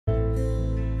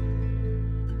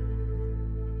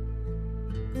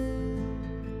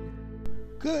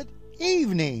Good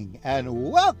evening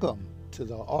and welcome to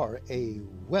the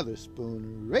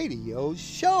R.A.Weatherspoon radio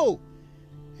show.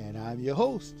 And I'm your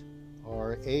host,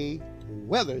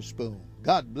 R.A.Weatherspoon.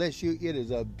 God bless you. It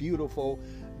is a beautiful,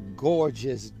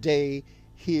 gorgeous day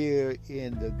here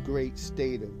in the great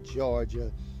state of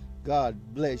Georgia. God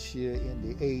bless you in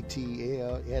the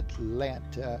ATL,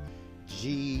 Atlanta,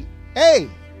 GA.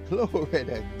 Glory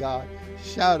to God.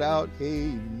 Shout out,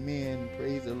 amen.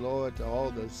 Praise the Lord to all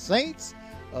the saints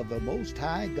of the Most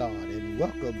High God. And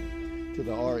welcome to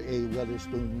the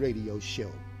R.A.Weatherspoon radio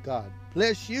show. God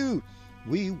bless you.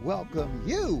 We welcome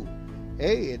you.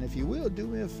 Hey, and if you will, do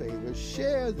me a favor,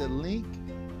 share the link,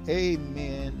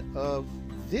 amen, of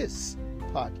this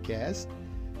podcast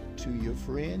to your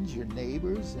friends, your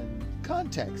neighbors, and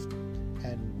contacts.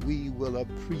 And we will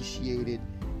appreciate it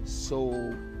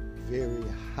so very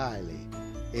highly.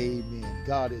 Amen.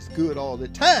 God is good all the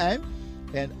time,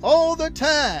 and all the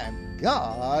time,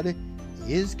 God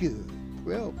is good.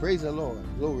 Well, praise the Lord.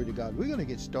 Glory to God. We're going to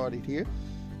get started here,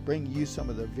 bring you some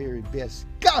of the very best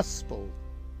gospel,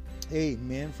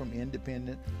 amen, from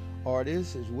independent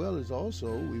artists, as well as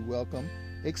also we welcome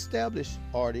established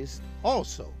artists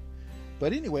also.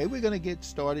 But anyway, we're going to get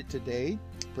started today,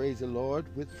 praise the Lord,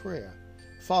 with prayer.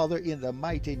 Father, in the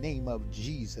mighty name of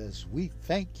Jesus, we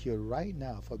thank you right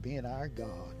now for being our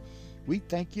God. We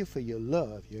thank you for your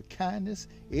love, your kindness,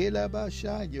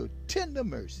 your tender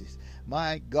mercies.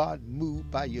 My God,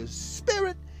 move by your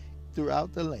spirit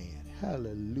throughout the land.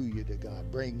 Hallelujah to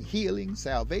God. Bring healing,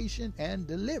 salvation, and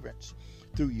deliverance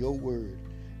through your word.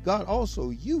 God, also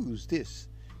use this,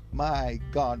 my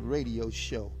God, radio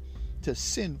show to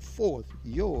send forth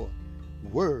your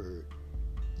word,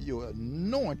 your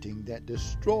anointing that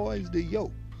destroys the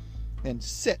yoke and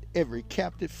set every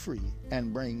captive free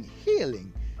and bring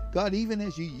healing. God, even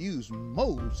as you use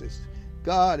Moses,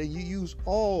 God, and you use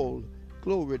all,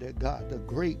 glory to God, the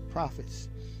great prophets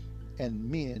and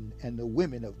men and the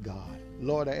women of God.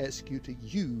 Lord, I ask you to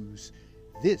use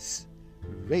this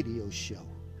radio show,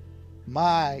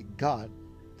 my God,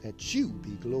 that you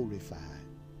be glorified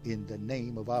in the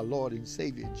name of our Lord and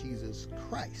Savior Jesus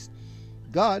Christ.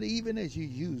 God, even as you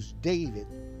used David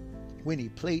when he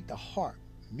played the harp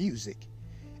music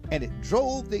and it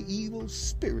drove the evil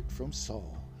spirit from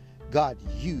Saul, God,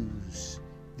 use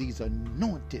these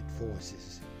anointed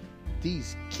voices,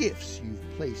 these gifts you've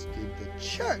placed in the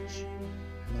church,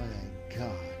 my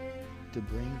God, to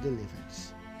bring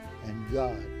deliverance. And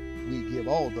God, we give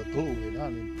all the glory and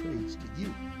honor and praise to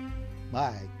you,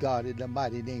 my God, in the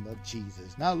mighty name of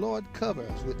Jesus. Now, Lord, cover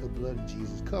us with the blood of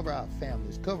Jesus. Cover our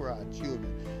families, cover our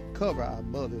children, cover our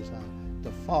mothers,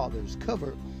 the fathers,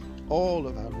 cover all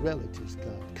of our relatives,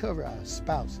 God. Cover our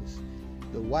spouses,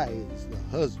 the wives, the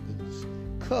husbands.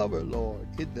 Cover, Lord,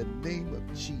 in the name of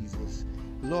Jesus.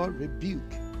 Lord,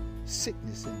 rebuke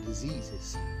sickness and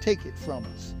diseases. Take it from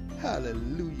us.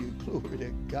 Hallelujah. Glory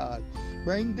to God.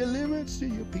 Bring deliverance to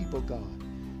your people, God.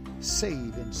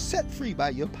 Save and set free by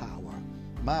your power.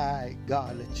 My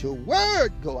God, let your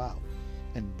word go out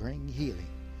and bring healing.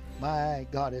 My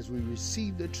God, as we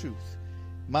receive the truth,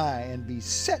 and be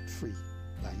set free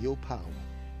by your power.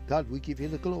 God, we give you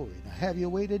the glory. Now have your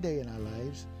way today in our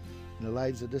lives, in the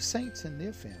lives of the saints and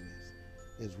their families,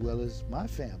 as well as my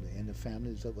family and the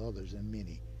families of others and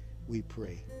many. We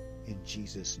pray in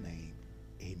Jesus' name.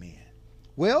 Amen.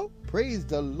 Well, praise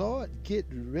the Lord. Get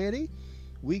ready.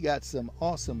 We got some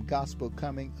awesome gospel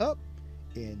coming up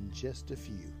in just a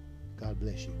few. God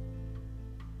bless you.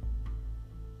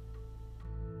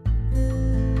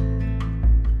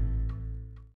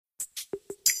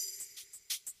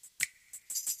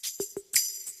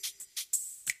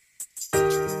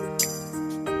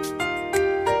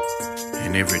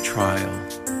 In every trial,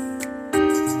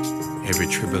 every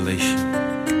tribulation,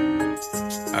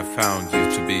 I found you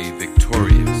to be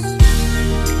victorious.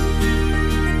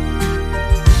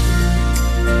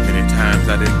 Many times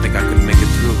I didn't think I could make it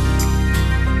through,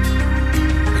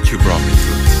 but you brought me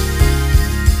through.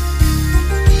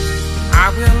 I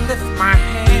will lift my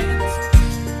hands,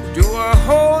 do a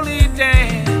holy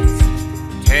dance,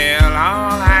 tell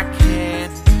all I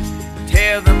can,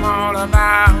 tell them all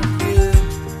about you.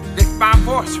 Lift my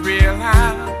voice real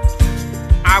loud,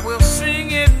 I will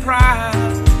sing it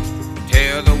proud,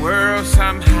 tell the world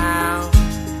somehow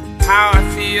how I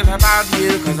feel about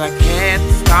you, 'cause I can't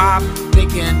stop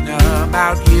thinking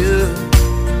about you,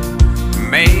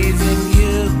 amazing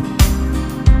you,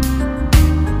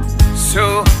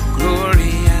 so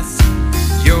glorious,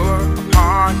 you're a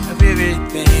part of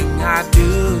everything I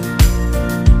do,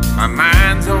 my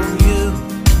mind's on you,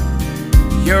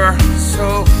 you're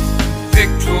so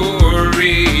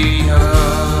victorious.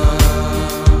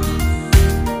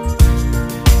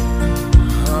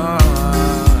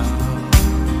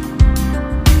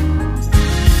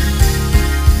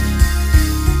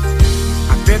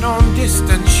 been on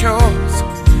distant shores,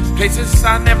 places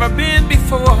I've never been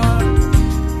before,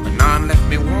 but none left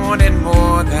me wanting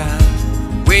more the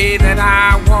way that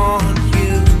I want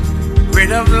you.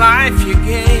 Rid of life you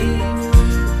gave,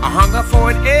 I hunger for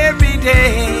it every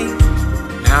day.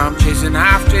 Now I'm chasing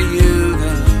after you,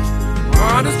 the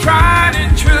one is tried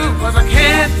and true, 'cause I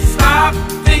can't stop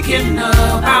thinking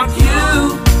about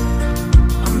you.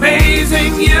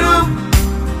 Amazing you,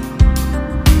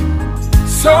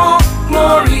 so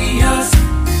glorious.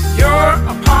 You're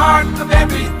a part of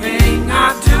everything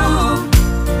I do.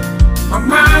 My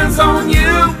mind's on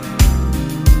you.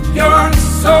 You're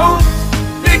so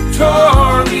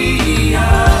victorious.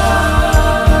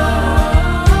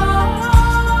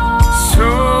 So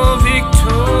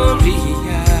victorious.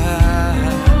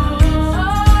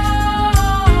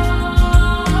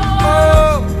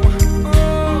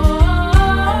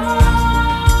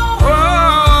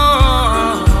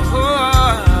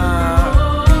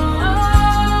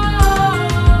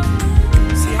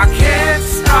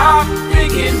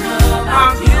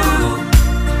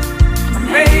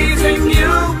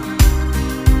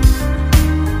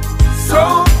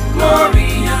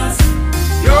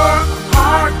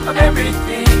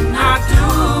 Everything I do,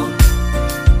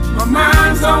 my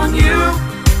mind's on you.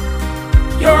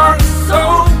 You're so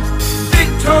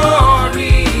victorious.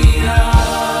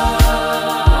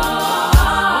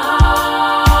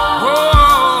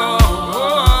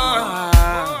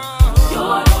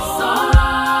 You're so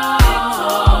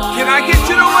victorious. Can I get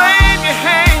you to wave your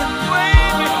hand?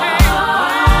 Wave your hand.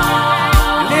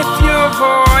 Lift your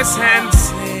voice and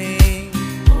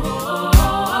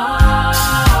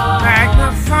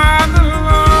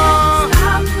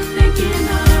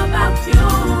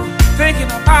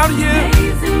about you,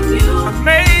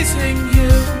 amazing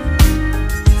you,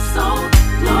 so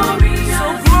glorious, so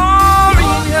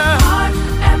glorious.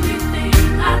 Everything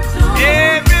I do,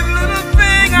 every little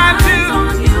thing I do,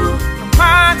 on you, my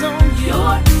mind's on you.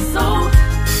 You're so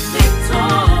victorious.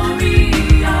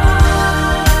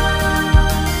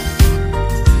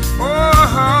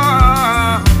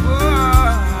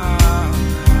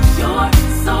 You're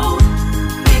so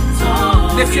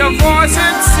victorious. Lift your voice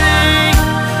and sing.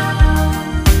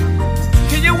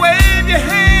 Wave your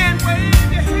hand,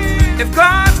 wave your hand. If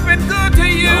God's been good to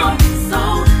you,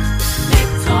 so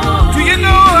do you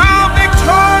know how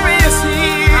victorious He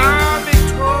is? How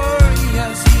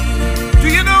victorious He is. Do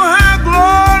you know how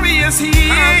glorious He is?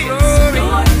 You're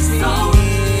so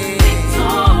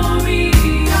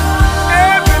victorious.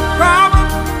 Every problem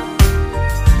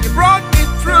you brought me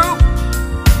through,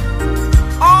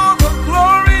 all the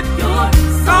glory belongs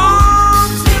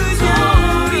to you.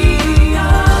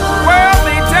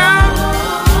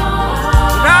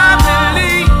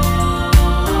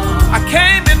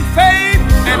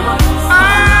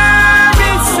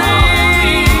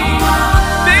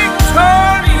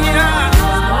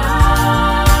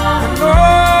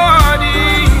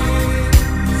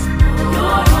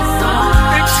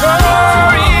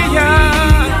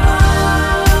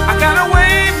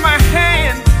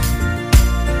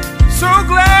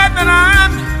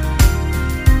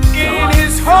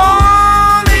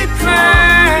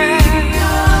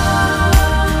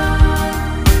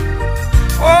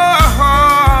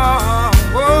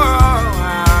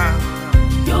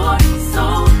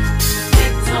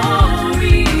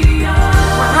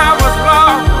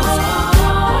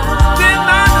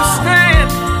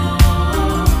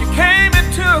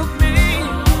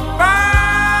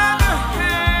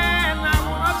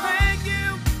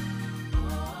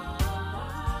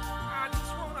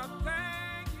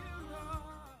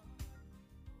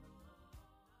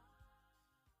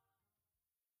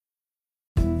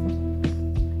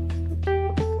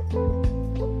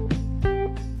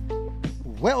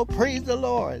 Well, praise the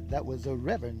Lord. That was a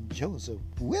Reverend Joseph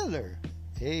Wheeler.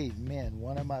 Amen.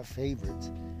 One of my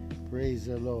favorites. Praise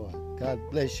the Lord. God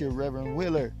bless you, Reverend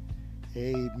Wheeler.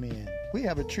 Amen. We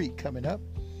have a treat coming up.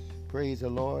 Praise the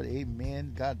Lord.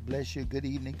 Amen. God bless you. Good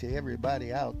evening to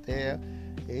everybody out there.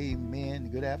 Amen.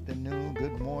 Good afternoon.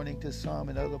 Good morning to some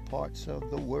in other parts of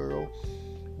the world.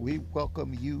 We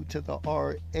welcome you to the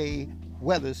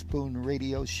R.A.Weatherspoon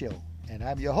radio show. And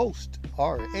I'm your host,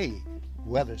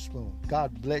 R.A.Weatherspoon.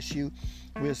 God bless you.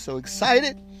 We're so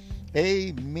excited,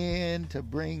 amen, to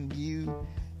bring you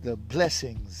the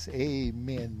blessings,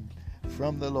 amen,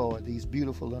 from the Lord. These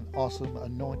beautiful and awesome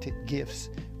anointed gifts,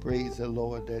 praise the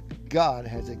Lord, that God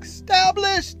has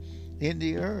established in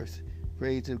the earth.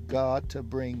 Praise to God, to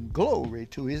bring glory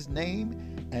to His name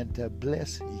and to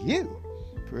bless you.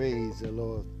 Praise the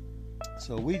Lord.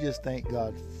 So we just thank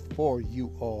God for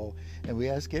you all. And we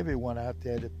ask everyone out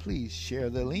there to please share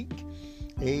the link.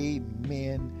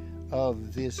 Amen.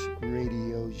 of this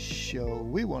radio show.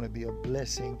 We want to be a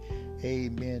blessing,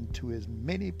 amen, to as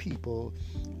many people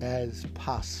as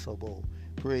possible.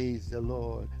 Praise the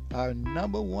Lord. Our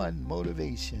number one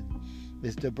motivation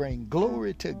is to bring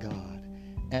glory to God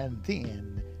and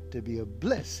then to be a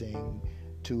blessing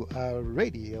to our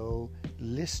radio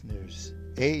listeners,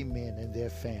 amen, and their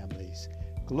families.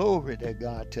 Glory to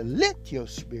God, to lift your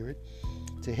spirit,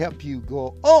 to help you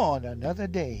go on another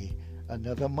day,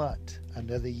 another month,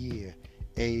 another year,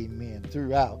 amen,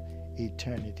 throughout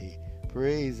eternity.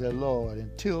 Praise the Lord,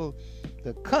 until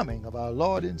the coming of our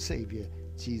Lord and Savior,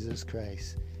 Jesus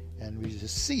Christ, and we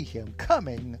just see him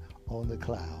coming on the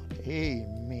cloud.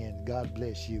 Amen. God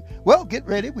bless you. Well, get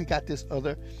ready. We got this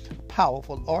other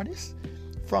powerful artist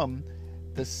from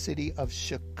the city of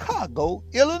Chicago,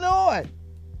 Illinois.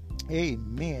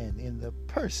 Amen. In the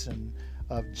person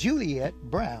of Juliet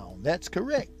Brown. That's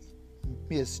correct.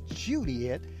 Miss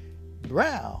Juliet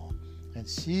Brown. And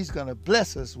she's going to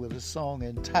bless us with a song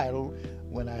entitled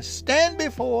When I Stand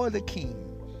Before the King.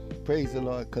 Praise the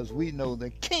Lord, because we know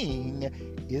the King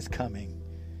is coming.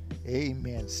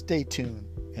 Amen. Stay tuned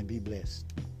and be blessed.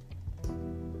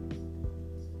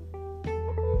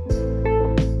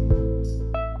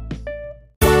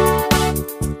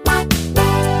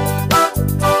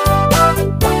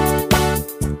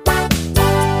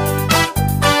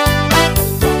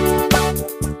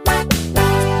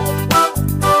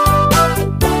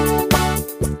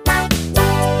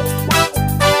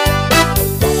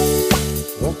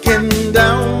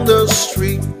 Down the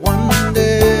street one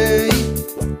day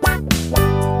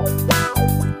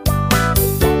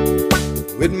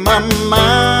with my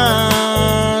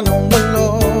mind on the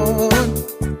Lord,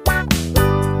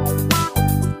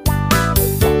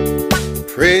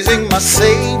 praising my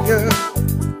Savior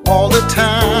all the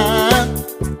time,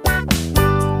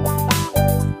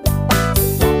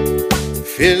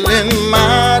 feeling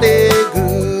mighty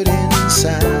good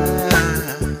inside.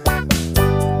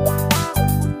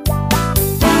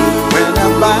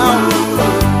 Bow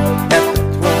at the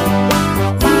throne,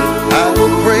 I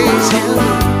will praise him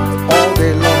all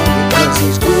day long, because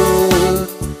he's good.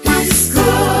 He's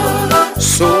good.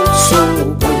 So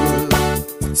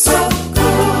good. So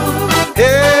good.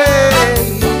 Hey,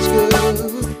 he's good.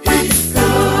 He's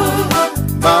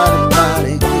good.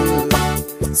 Mighty good.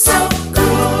 So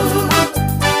good.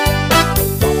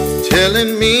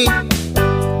 Telling me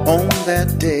on that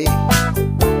day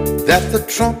that the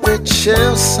trumpet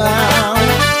shall sound,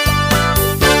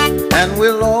 and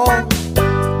we'll all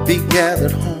be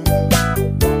gathered home.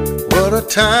 What a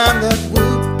time that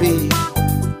would be.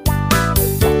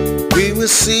 We will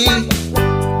see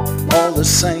all the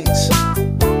saints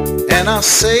and our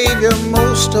Savior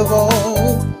most of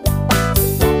all.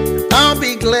 I'll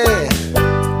be glad,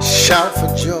 shout for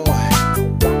joy,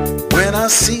 when I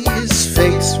see his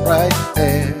face right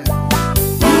there.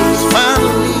 'Cause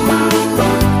finally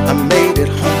I made it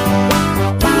home.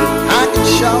 I can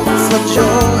shout for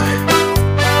joy,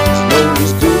 'cause I know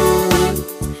he's good.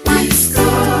 He's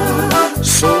good.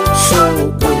 So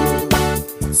good.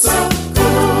 So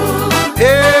good.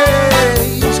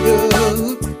 Hey, he's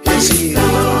good. Yes, he is.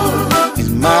 He's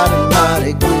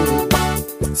mighty good.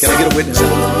 Can I get a witness out?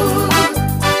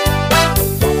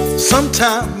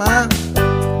 Sometime my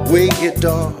way get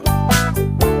dark,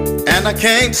 and I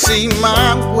can't see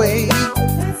my way.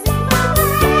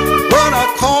 But I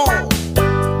call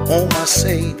on my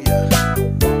Savior,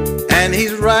 and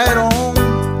he's right on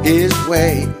his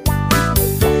way.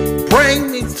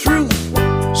 Bring me through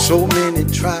so many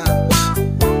trials,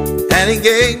 and he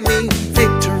gave me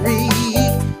victory.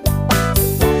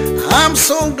 I'm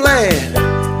so glad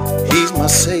he's my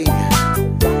Savior,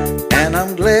 and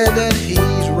I'm glad that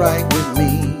he's right with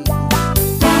me.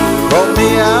 Brought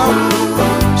me out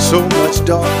so much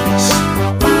darkness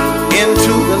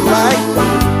into the light.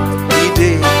 He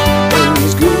did, and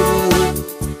he's good.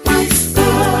 He's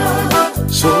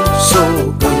good. So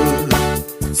good.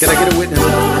 Can I get a witness out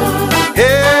there?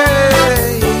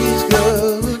 Hey, he's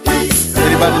good.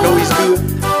 Anybody know he's good?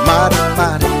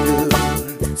 Mighty good.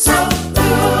 So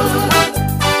good.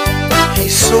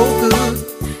 He's so good.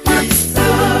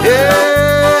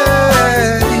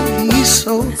 Yeah, he's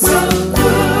so good.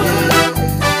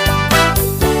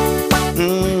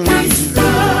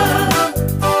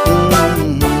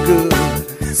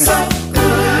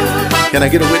 Can I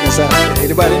get a witness out there?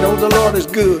 Anybody know the Lord is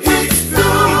good?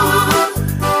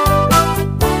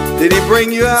 Did he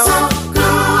bring you out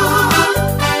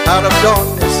of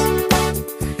darkness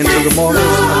into the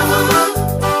marvelous light?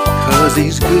 'Cause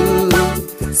he's good.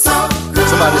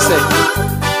 Somebody say,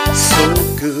 so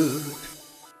good.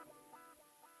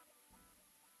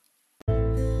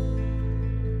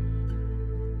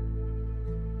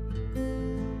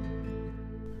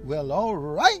 Well, all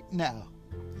right now.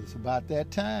 It's about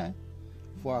that time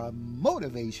for our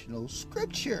motivational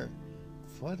scripture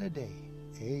for the day.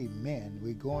 Amen.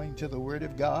 We're going to the Word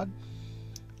of God.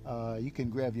 You can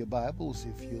grab your Bibles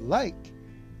if you like.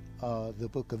 The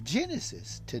book of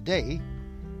Genesis today.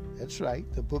 That's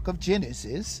right, the book of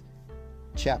Genesis,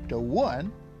 chapter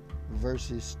 1,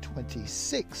 verses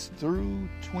 26 through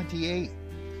 28.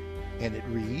 And it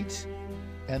reads,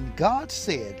 "And God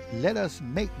said, Let us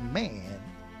make man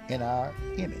in our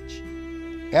image,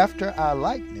 after our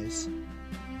likeness,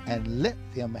 and let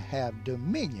them have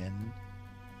dominion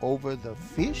over the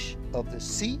fish of the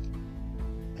sea,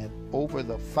 and over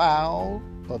the fowl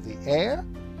of the air,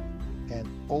 and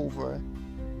over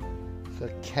the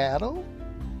cattle,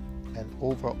 and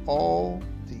over all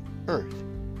the earth,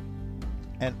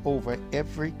 and over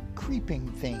every creeping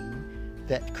thing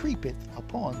that creepeth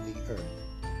upon the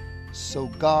earth. So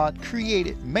God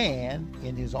created man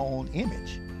in his own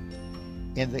image.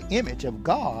 In the image of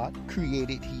God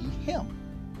created he him.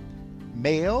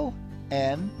 Male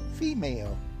and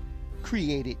female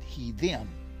created he them.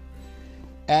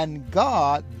 And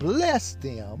God blessed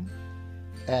them,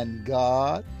 and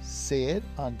God said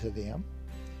unto them,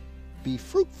 Be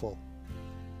fruitful,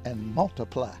 and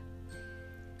multiply,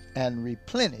 and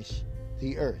replenish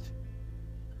the earth,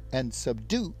 and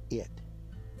subdue it,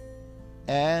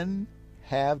 and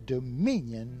have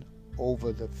dominion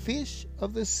over the fish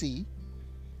of the sea,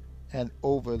 and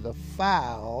over the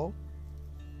fowl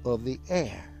of the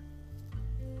air."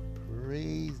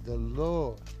 Praise the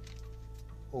Lord.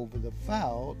 Over the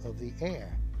fowl of the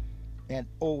air, and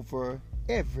over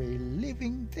every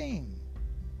living thing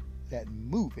that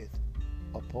moveth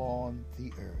upon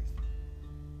the earth,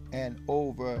 and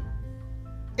over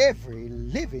every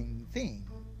living thing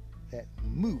that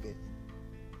moveth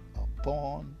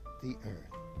upon the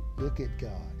earth. Look at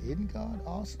God. Isn't God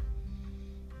awesome?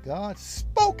 God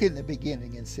spoke in the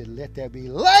beginning and said, "Let there be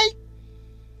light,"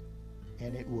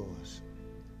 and it was.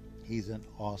 He's an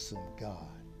awesome God.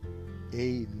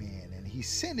 Amen. And he's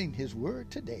sending his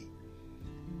word today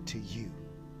to you,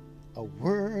 a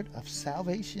word of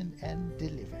salvation and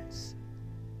deliverance.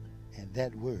 And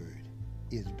that word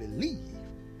is believe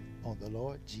on the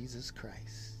Lord Jesus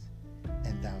Christ,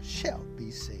 and thou shalt be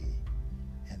saved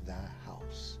in thy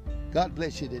house. God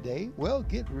bless you today. Well,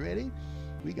 get ready.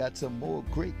 We got some more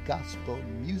great gospel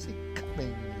music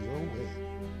coming your way.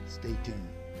 Stay tuned.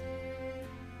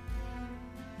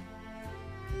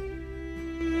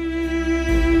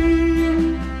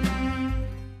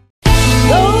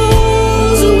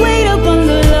 Those who wait upon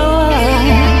the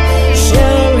Lord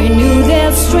shall renew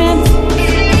their strength.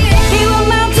 They will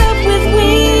mount up with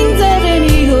wings of an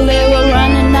eagle. They will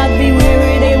run and not be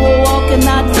weary. They will walk and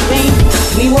not faint.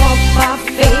 We walk by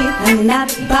faith and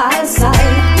not by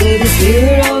sight, with the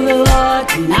Spirit of the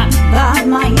Lord, not by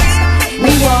might.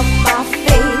 We walk by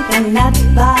faith and not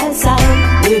by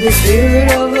sight, with the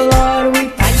Spirit of the Lord we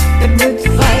fight the good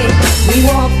fight. We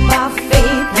walk by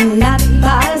faith and not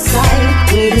by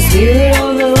sight, with the Spirit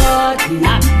of the Lord,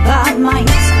 not by might.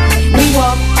 We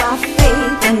walk by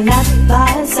faith and not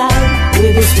by sight,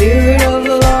 with the Spirit of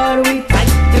the Lord we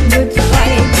fight the good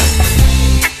fight.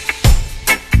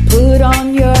 Put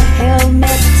on your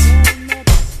helmet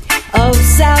of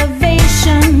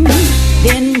salvation,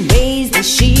 then raise the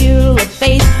shield of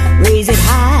faith, raise it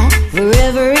high for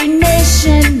every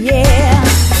nation, yeah.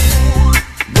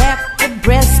 Wrap the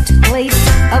breastplate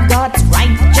of God's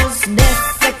righteousness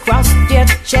across your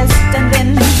chest, and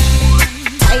then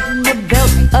tighten the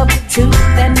belt of truth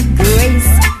and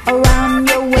grace around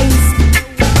your waist,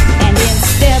 and then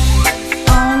step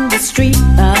on the street,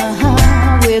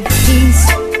 with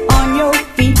peace on your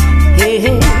feet. Hey,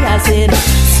 hey, I said,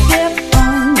 step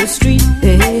on the street,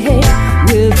 hey, hey,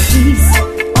 with peace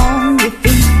on your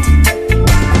feet.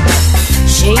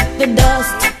 Shake the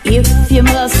dust if you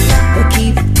must, but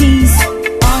keep peace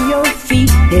on your feet.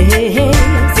 Hey, hey, hey,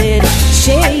 I said,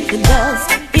 shake the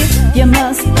dust if you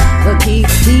must, but keep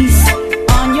peace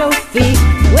on your feet.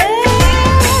 Well,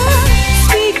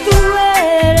 speak the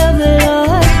word of the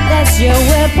Lord, that's your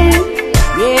weapon.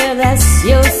 Yeah, that's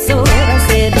your sword. I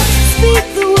said, speak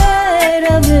the word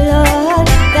of the Lord,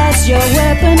 that's your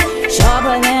weapon,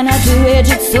 sharper than a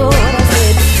two-edged sword. I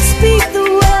said, speak the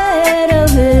word of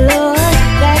the Lord,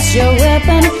 that's your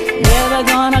weapon, never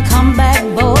gonna come back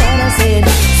bored. I said,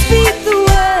 speak the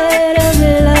word of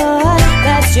the Lord,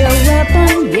 that's your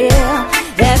weapon, yeah,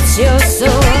 that's your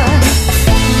sword.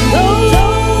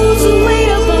 Those who wait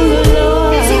upon the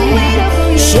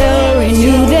Lord shall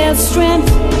renew their strength.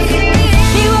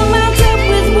 They will mount up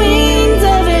with wings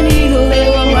of an eagle. They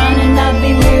will run and not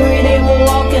be weary. They will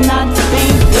walk and not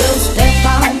faint. They'll step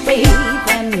out on faith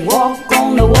and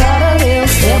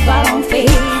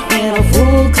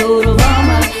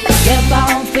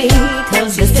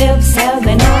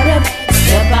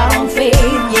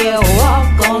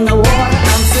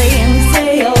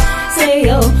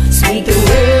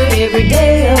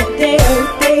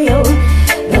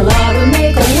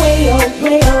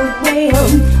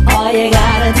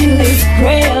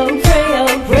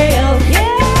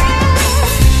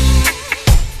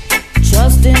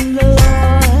trust in the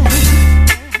Lord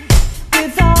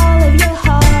with all of your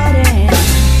heart and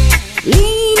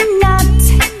lean not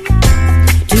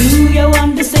to your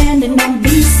understanding. Don't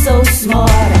be so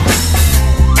smart.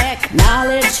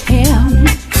 Acknowledge Him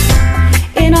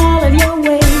in all of your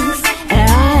ways,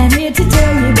 and I am here to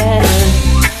tell you that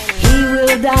He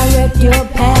will direct your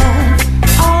path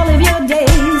all of your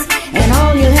days. And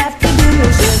all you have to do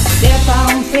is just step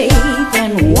out on faith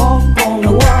and walk on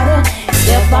the water.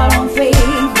 Step out on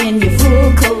faith in your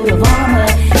full coat of armor.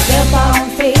 Step out on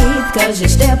faith, cause your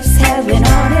steps have been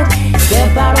ordered.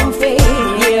 Step out on faith,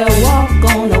 yeah, walk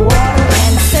on the water.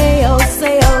 And say, oh,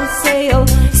 say, oh, say, oh,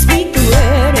 speak the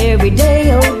word every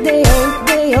day, oh, day, oh,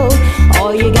 day, oh.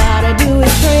 All you gotta do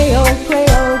is pray, oh, pray,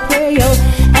 oh, pray, oh.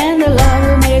 And the Lord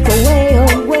will make a way,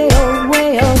 oh, way, oh,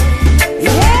 way, oh.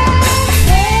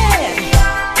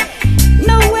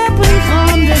 No weapon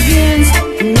formed against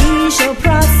me shall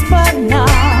prosper now.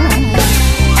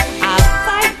 I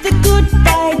fight the good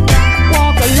fight,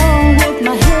 walk along with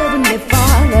my heavenly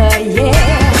Father, yeah.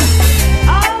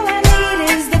 All I need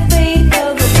is the faith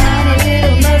of a tiny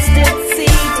little mustard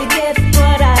seed to get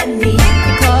what I need,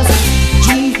 because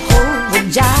Jehovah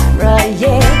Jireh,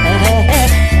 yeah,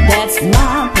 that's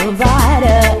my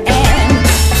provider. And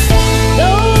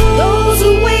those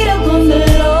who wait upon the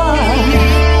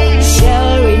Lord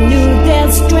shall renew their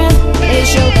strength. They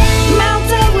shall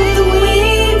mount up with the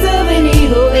wings of an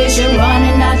eagle. They shall run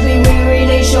and not be weary.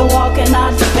 They shall walk and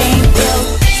not faint. They'll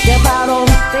step out on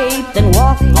faith and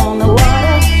walk on the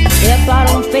water. Step out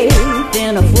on faith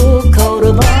in a full coat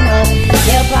of armor.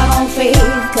 Step out on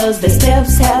faith, cause the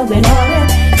steps have been ordered.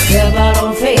 Step out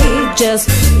on faith, just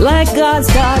like God's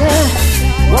daughter.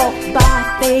 Walk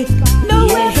by faith. No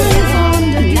weapon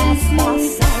formed against me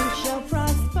shall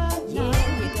prosper. Yeah,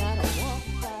 you gotta walk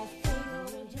by faith.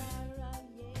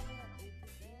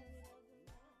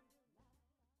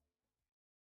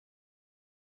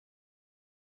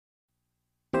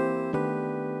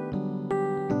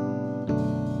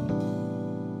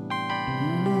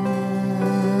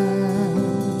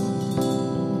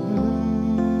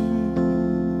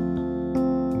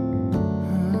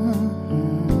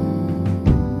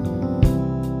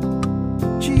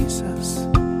 Jesus,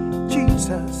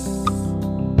 Jesus,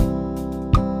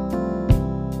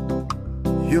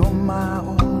 you're my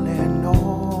all in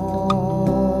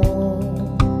all,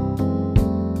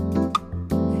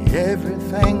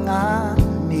 everything I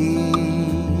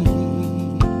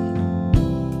need.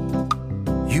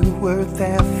 You were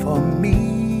there for me.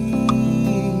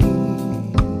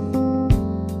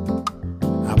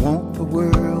 I want the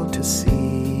world to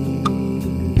see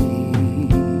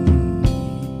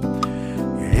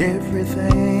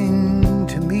everything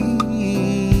to me.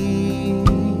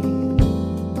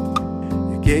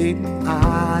 You gave me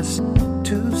eyes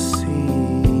to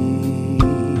see,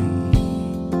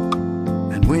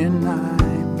 and when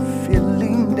I'm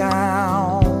feeling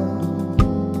down,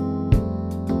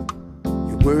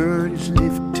 your word is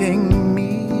lifting me.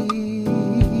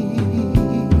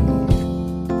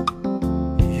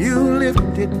 You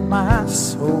lifted my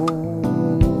soul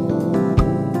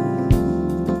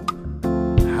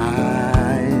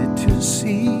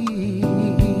see.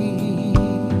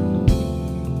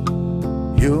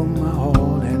 You're my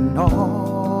all in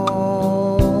all.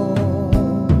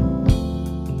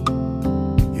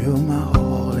 You're my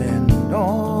all in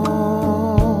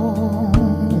all.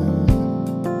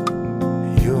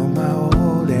 You're my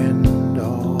all in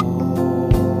all.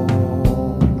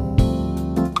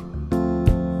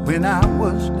 When I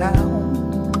was down,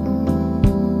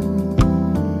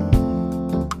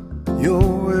 your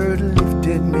word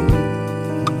lifted me.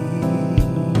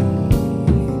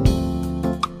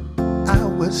 I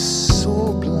was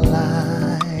so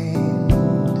blind.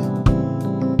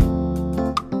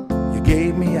 You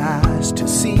gave me eyes to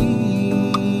see.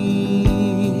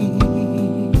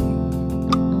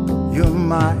 You're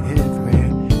my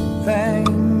everything.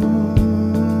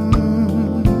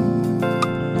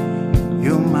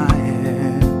 You're my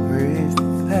everything.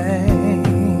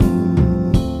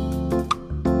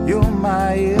 You're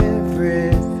my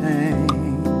everything.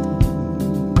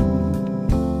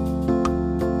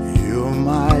 You're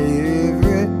my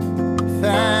everything.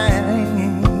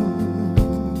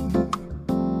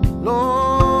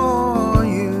 Lord,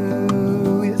 you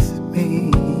with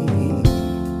me,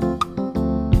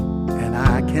 and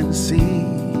I can see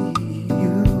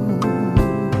you,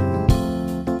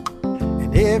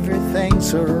 and everything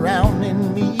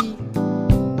surrounding me.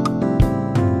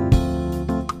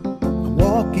 I'm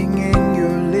walking in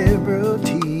your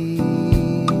liberty.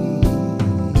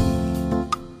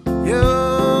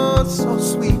 You're so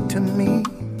sweet to me,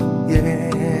 yeah.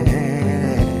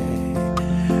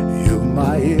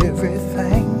 my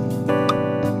everything,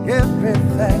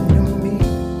 everything to me.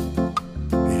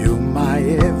 You're my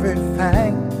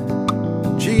everything,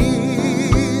 Jesus.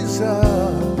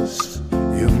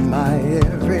 You're my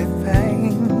everything.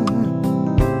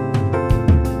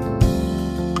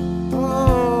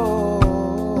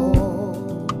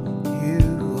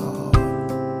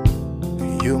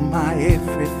 You're my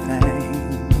everything.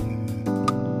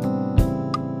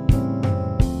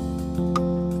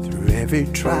 Through every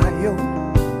trial,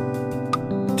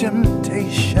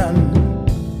 temptation,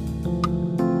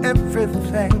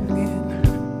 everything it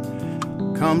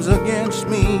comes against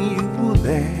me, you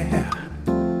there.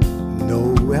 No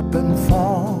weapon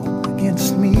formed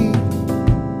against me.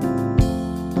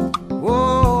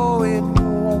 Oh, it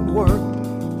won't work.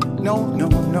 No, no,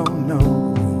 no, no.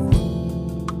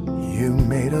 You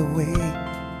made a way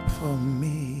for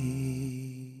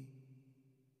me.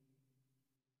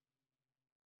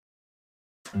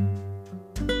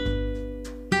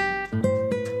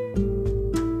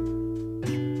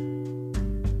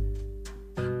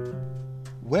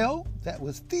 Well, that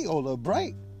was Theola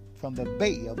Bright from the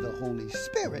Bay of the Holy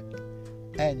Spirit,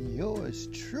 and yours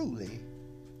truly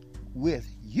with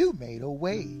You Made a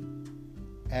Way.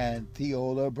 And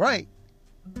Theola Bright,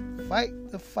 fight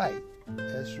the fight.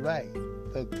 That's right,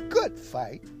 the good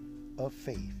fight of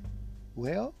faith.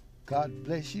 Well, God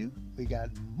bless you. We got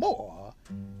more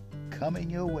coming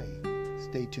your way.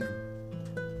 Stay tuned.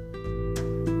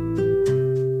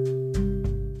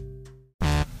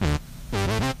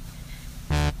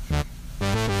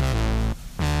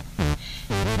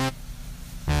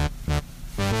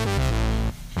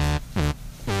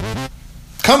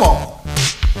 Come on,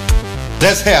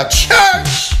 let's have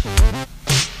church.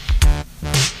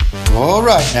 All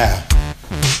right now,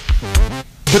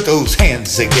 put those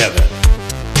hands together.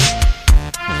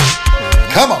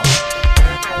 Come on,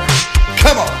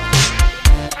 come on.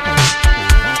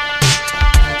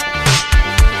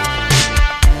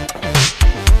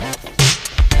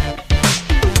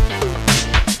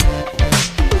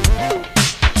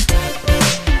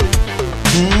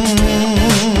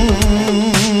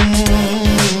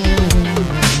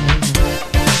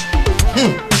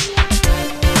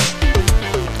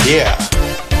 Yeah.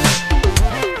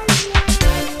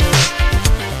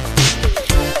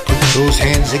 Put those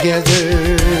hands together.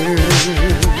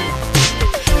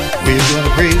 We're gonna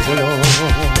praise the Lord.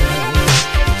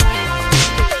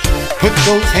 Put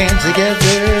those hands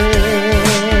together.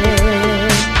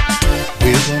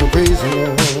 We're gonna praise the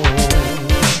Lord.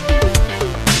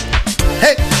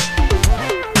 Hey!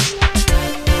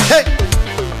 Hey!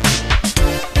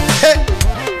 Hey!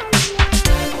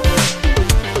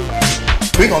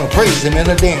 We're going to praise him in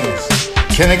a dance.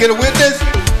 Can I get a witness?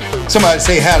 Somebody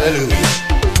say hallelujah.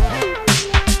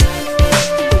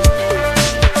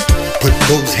 Put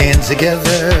those hands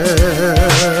together.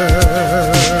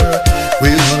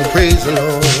 We're going to praise the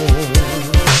Lord.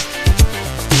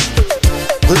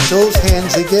 Put those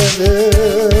hands together.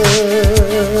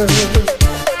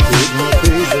 We're going to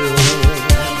praise the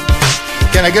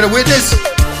Lord. Can I get a witness?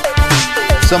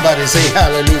 Somebody say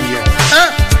hallelujah.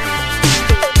 Huh?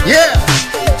 Yeah.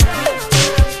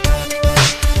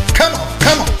 Come on,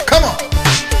 come on, come on.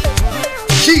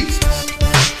 Jesus.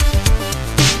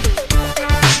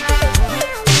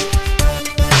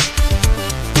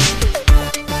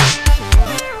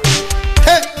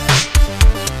 Hey.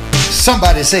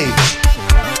 Somebody say,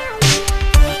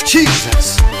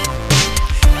 Jesus.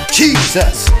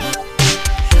 Jesus.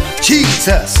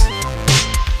 Jesus.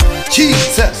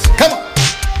 Jesus. Come on.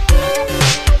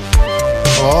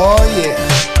 Oh, yeah.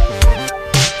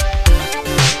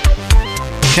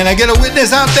 Can I get a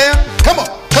witness out there? Come on,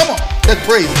 come on. Let's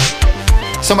praise him.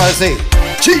 Somebody say,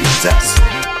 Jesus.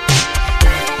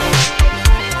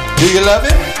 Do you love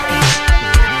him?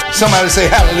 Somebody say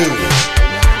hallelujah.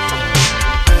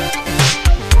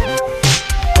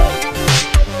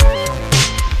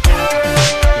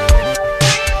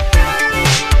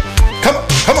 Come on,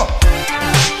 come on.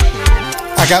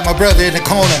 I got my brother in the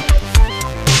corner.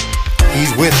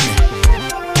 He's with me.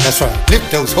 That's right. Lift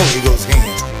those Holy Ghost hands.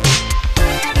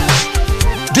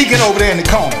 Deacon over there in the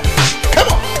corner. Come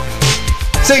on.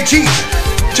 Say Jesus.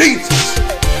 Jesus.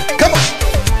 Come on.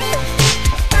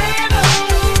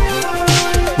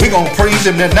 We're going to praise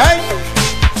him tonight.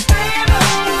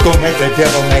 Going to make the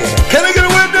devil mad. Can I get a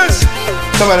witness?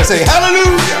 Somebody say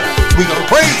hallelujah. We're going to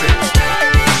praise him.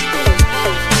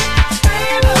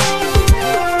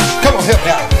 Come on, help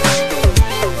me out.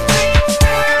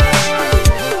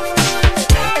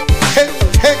 Hey,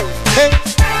 hey, hey.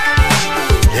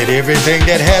 Let everything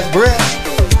that has breath,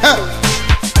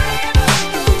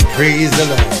 praise the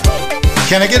Lord.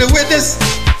 Can I get a witness?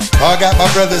 Oh, I got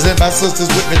my brothers and my sisters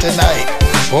with me tonight.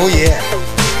 Oh yeah.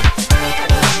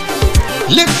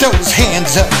 Lift those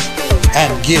hands up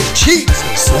and give Jesus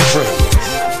some praise.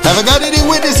 Have I got any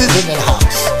witnesses in the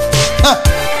house? Huh?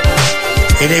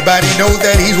 Anybody know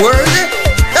that he's worthy?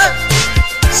 Huh?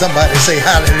 Somebody say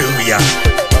hallelujah.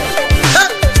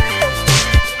 Huh?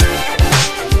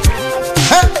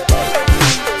 Huh?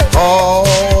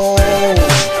 Oh,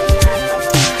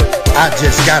 I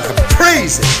just gotta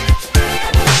praise him.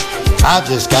 I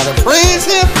just gotta praise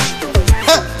him.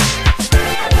 Huh?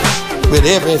 With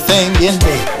everything in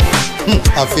me.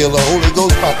 I feel the Holy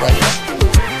Ghost pop right now.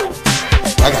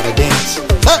 I gotta dance.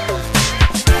 Huh?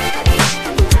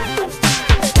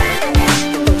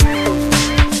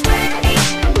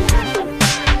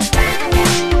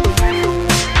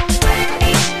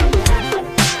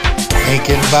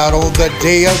 Thinking about on the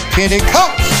day of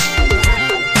Pentecost,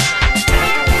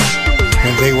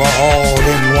 when they were all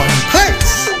in one place,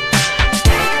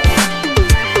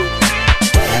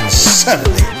 and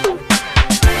suddenly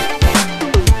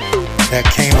there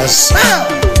came a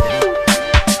sound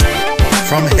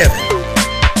from heaven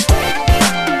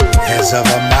as of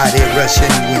a mighty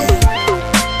rushing wind,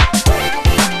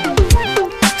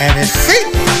 and it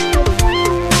filled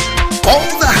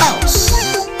all the house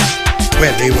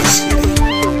where they were sitting.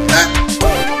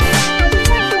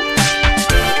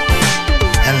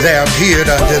 And there appeared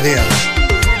unto them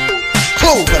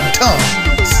cloven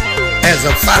tongues as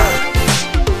of fire.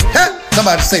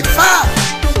 Somebody say fire.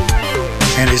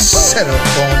 And it set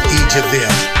upon each of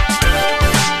them.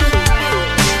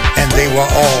 And they were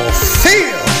all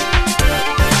filled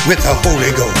with the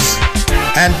Holy Ghost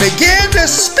and began to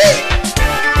speak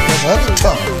in other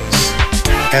tongues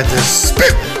as the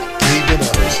Spirit gave them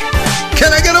others.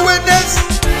 Can I get a witness?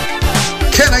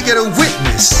 Can I get a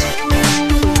witness?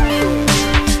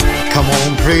 Come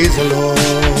on, praise the Lord.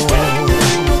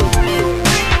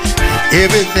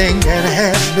 Everything that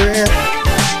has breath,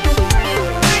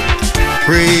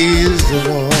 praise the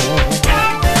Lord.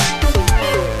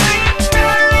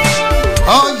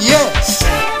 Oh yes.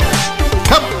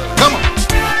 Come on, come on.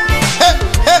 Hey,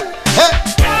 hey, hey.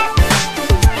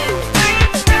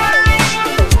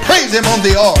 Praise him on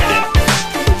the organ.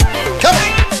 Come on.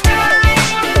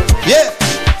 Yeah.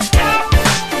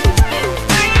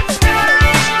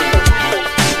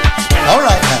 All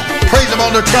right now. Praise him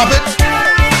on the trumpet.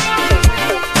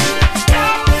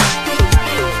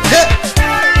 Yeah.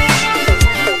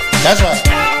 That's right.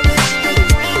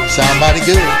 Sound mighty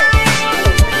good.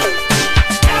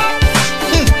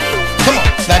 Come on.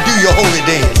 Now do your holy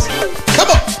dance. Come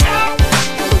on.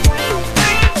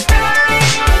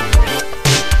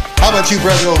 How about you,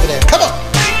 brother, over there? Come on.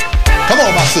 Come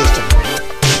on, my sister.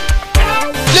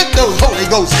 Lift those Holy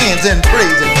Ghost hands and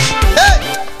praise him. Hey!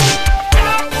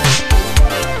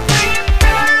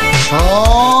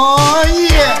 Oh,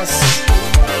 yes.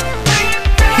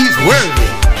 He's worthy.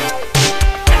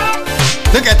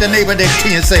 Look at the neighbor next to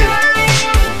you and say,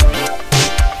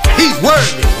 he's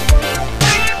worthy.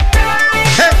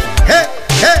 Hey, hey,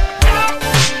 hey.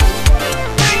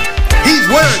 He's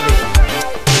worthy.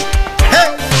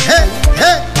 Hey, hey,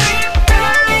 hey.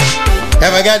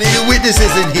 Have I got any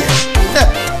witnesses in here?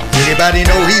 Anybody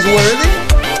know he's worthy?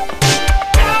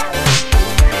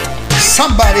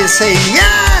 Somebody say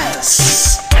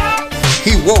yes.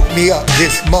 He woke me up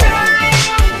this morning,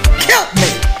 kept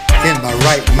me in my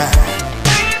right mind.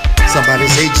 Somebody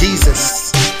say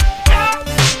Jesus.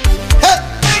 Hey,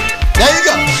 there you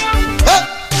go. Hey.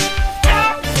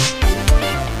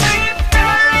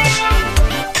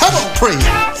 Come on, praise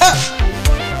him. Hey.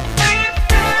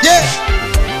 Yeah.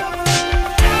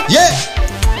 Yeah.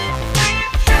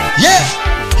 Yeah.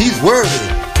 He's worthy.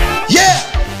 Yeah.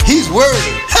 He's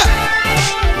worthy. Ha!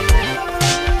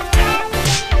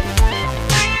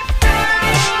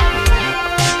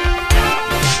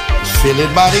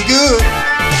 Feeling mighty good.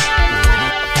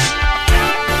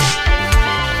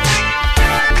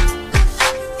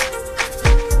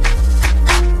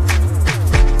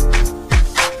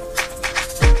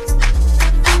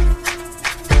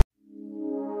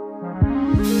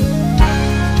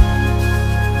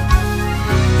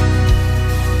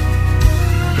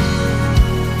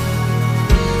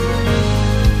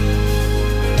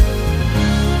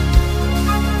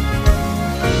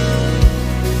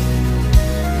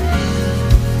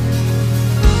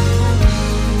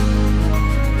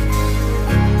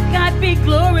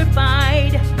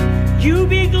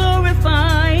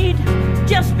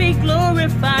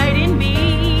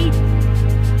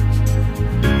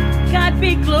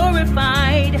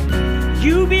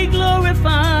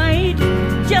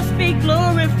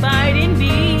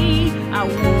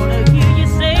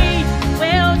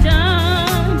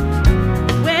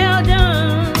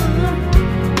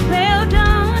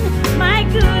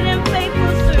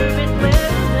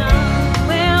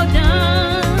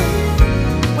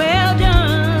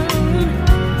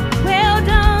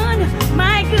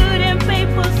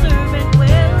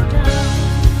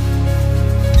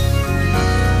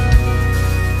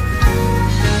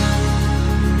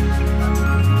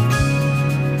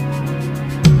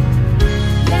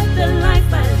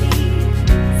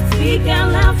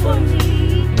 for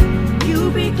me.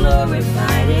 You be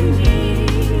glorified in me.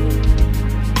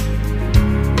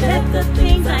 Let the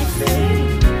things I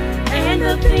say and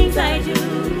the things I do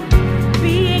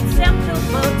be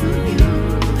acceptable to you.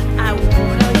 I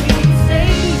wanna hear you say,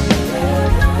 well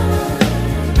done,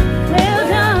 well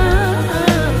done,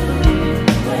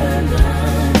 well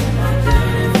done, my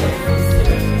good and faithful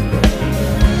servant.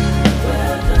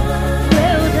 Well done,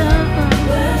 well done,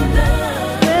 well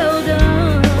done, well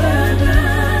done, well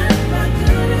done, my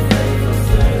good and faithful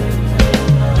servant.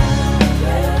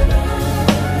 Well done,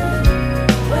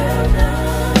 well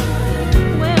done,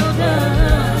 well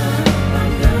done, my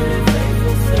good and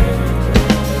faithful servant.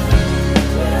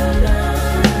 Well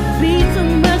done, means so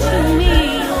much to me.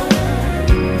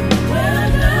 Well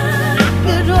done, I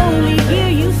could only hear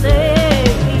you say,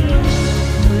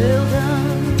 well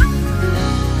done,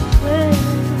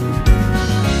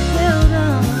 well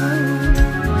done.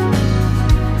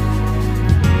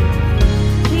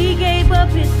 He gave up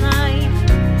his life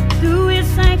through his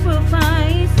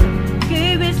sacrifice,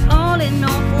 gave his all and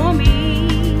all for me.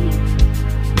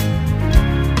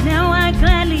 Now I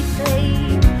gladly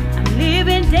say I'm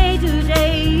living day to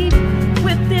day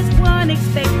with this one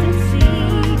expectancy.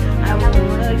 I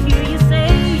wanna hear you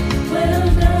say, well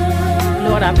done,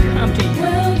 Lord, I've come to you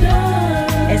well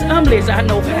done, as humbly as I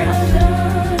know well how,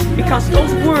 done, because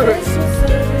those words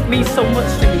mean so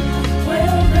much to me.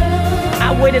 well done,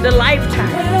 I waited a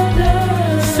lifetime well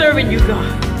done, serving you,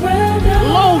 God, well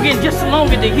done, longing, just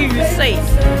longing to hear you say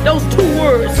those two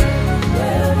words,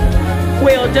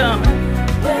 well done,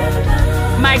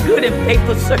 my good and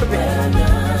faithful servant.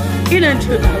 Get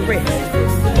into my rest.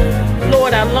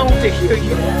 Lord, I long to hear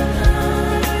you,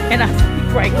 and I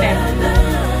speak right now,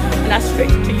 and I speak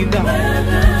to you, God,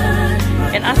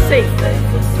 and I say,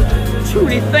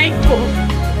 truly thankful.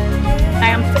 I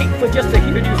am thankful just to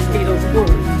hear you say those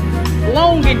words.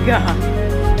 Longing, God,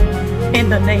 in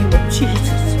the name of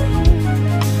Jesus.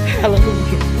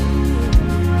 Hallelujah.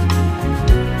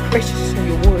 Precious are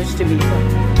your words to me, God.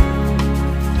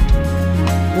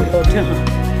 Well done.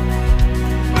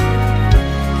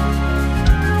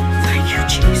 Thank you,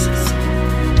 Jesus.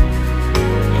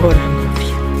 Lord, I love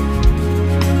you.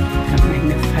 I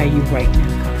magnify you right now,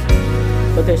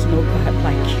 God. For there's no God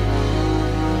like you.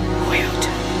 Well done.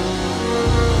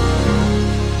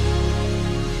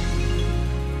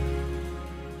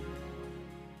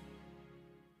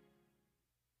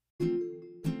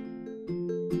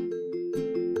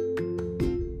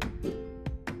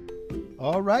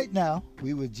 All right, now,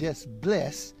 we were just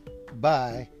blessed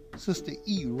by Sister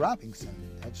E. Robinson.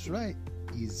 That's right,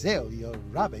 Ezelia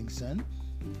Robinson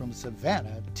from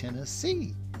Savannah,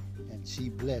 Tennessee. And she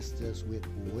blessed us with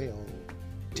well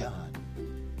done.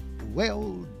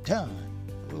 Well done.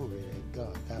 Glory to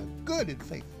God, thou good and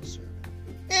faithful servant.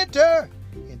 Enter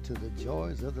into the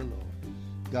joys of the Lord.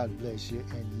 God bless you,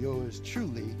 and yours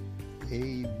truly,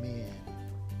 amen.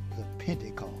 The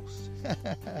Pentecost.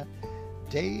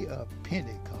 Day of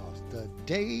Pentecost, the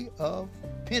day of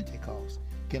Pentecost.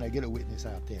 Can I get a witness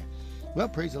out there? Well,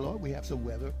 praise the Lord. We have some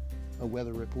weather, a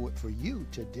weather report for you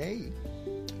today.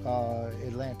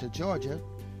 Atlanta, Georgia.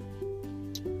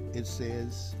 It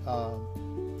says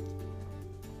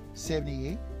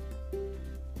 78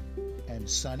 and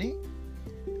sunny,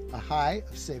 a high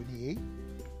of 78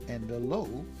 and a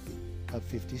low of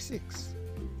 56.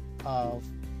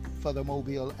 For the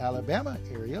Mobile, Alabama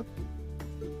area,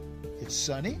 it's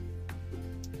sunny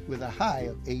with a high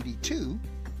of 82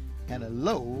 and a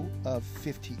low of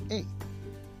 58.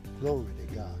 Glory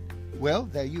to God. Well,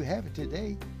 there you have it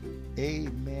today.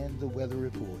 Amen. The weather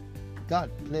report.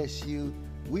 God bless you.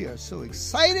 We are so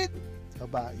excited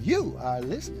about you, our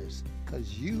listeners,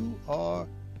 because you are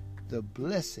the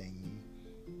blessing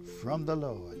from the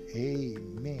Lord.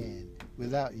 Amen.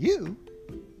 Without you,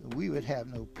 we would have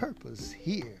no purpose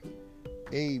here.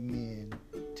 Amen.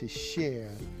 To share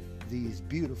these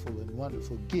beautiful and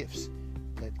wonderful gifts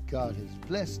that God has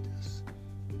blessed us.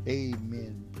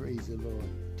 Amen. Praise the Lord.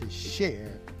 To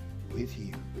share with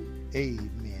you.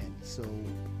 Amen. So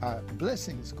our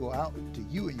blessings go out to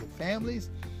you and your families.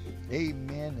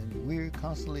 Amen. And we're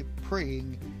constantly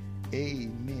praying,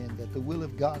 amen, that the will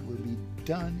of God will be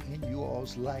done in you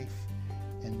all's life,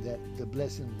 and that the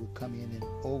blessings will come in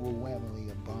overwhelmingly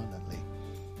abundantly.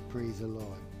 Praise the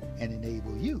Lord. And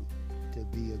enable you to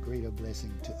be a greater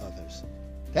blessing to others.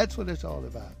 That's what it's all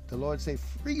about. The Lord say,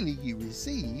 freely you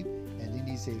receive, and then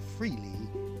he say, freely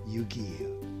you give.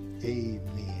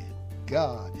 Amen.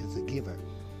 God is a giver.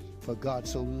 For God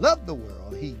so loved the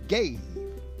world, he gave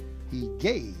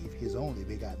his only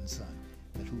begotten Son,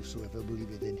 that whosoever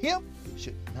believeth in him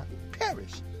should not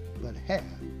perish, but have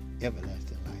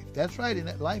everlasting life. That's right, and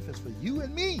that life is for you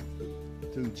and me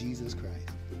through Jesus Christ.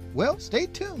 Well, stay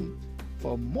tuned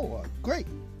for more great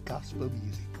gospel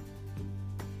music.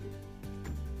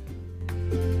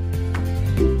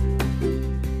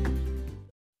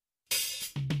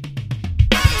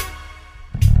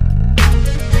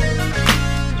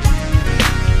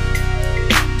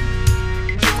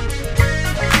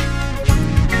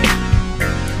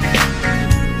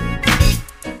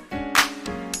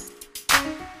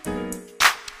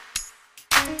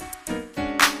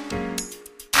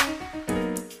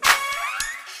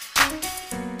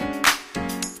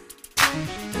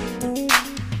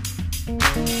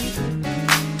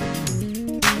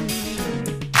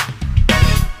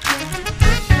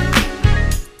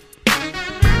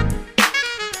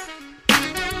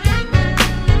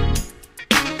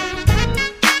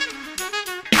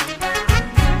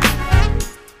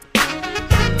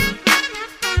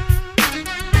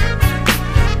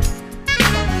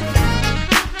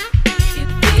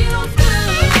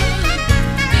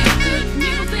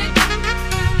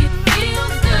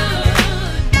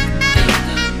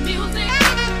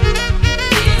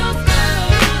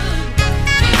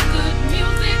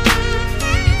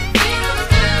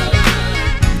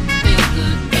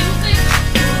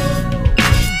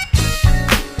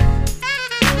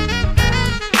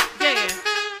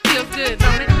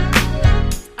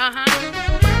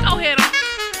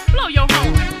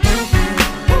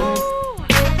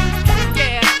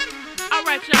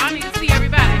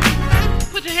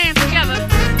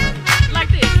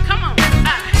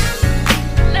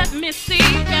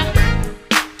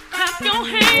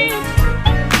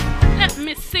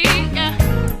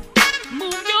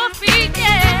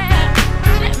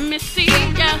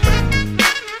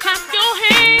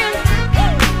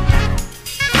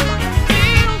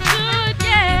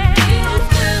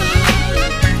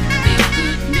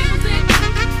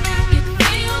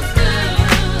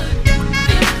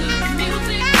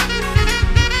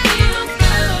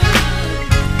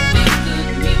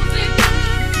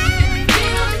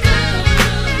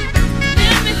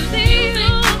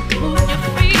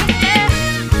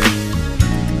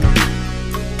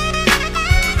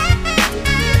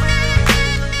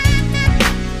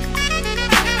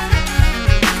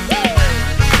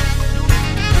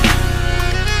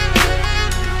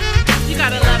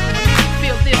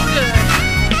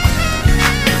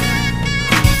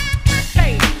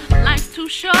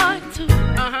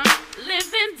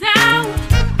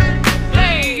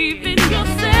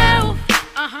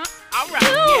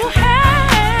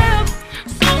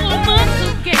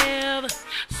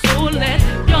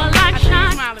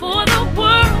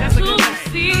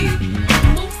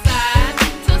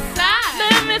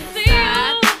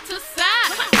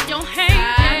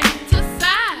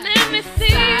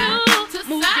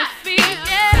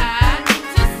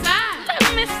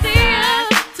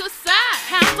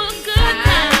 Have a good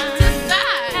time.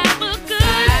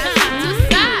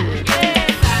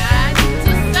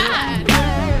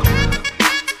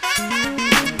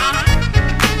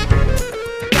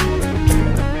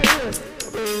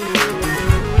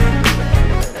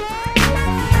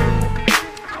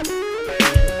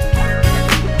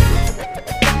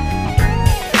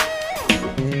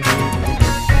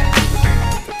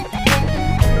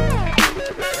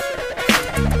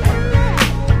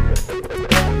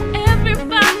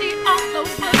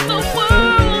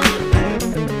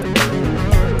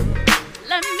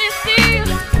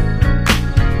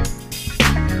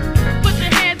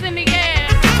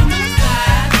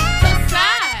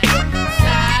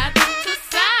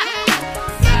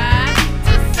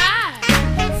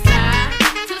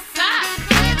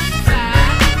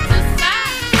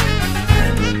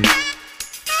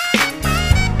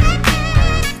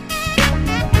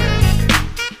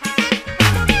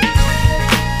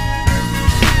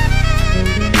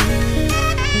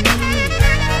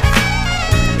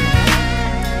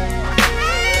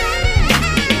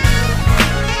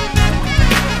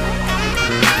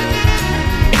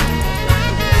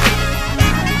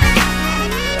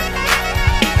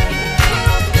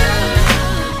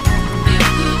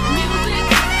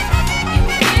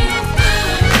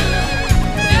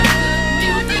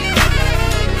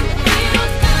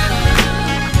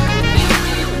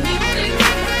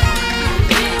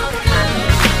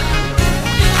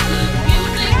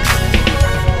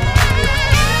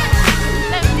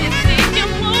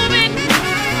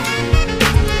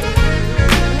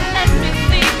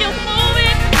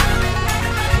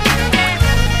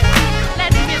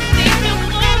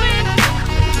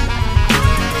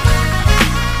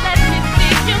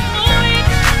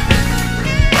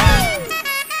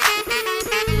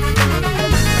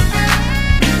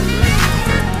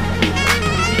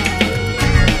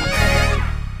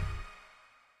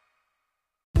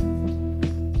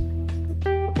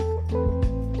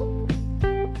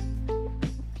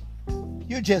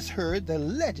 You just heard the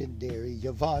legendary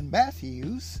Yvonne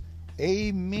Matthews,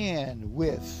 Amen,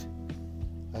 with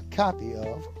a copy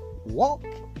of Walk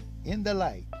in the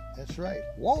Light. That's right,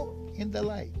 Walk in the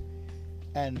Light.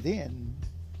 And then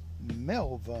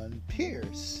Melvin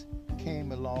Pierce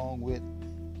came along with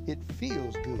It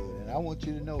Feels Good. And I want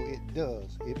you to know it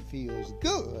does. It feels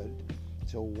good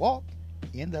to walk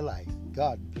in the light.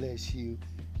 God bless you.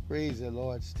 Praise the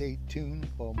Lord. Stay tuned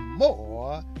for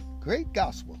more great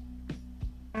gospel.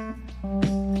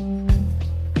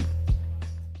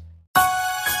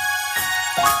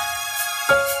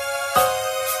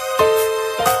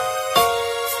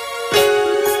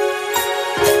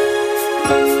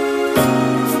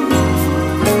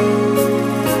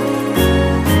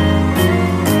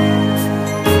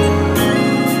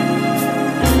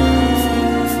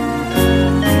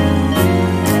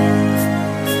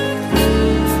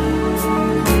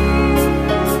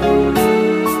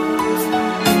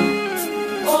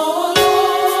 Oh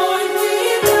Lord,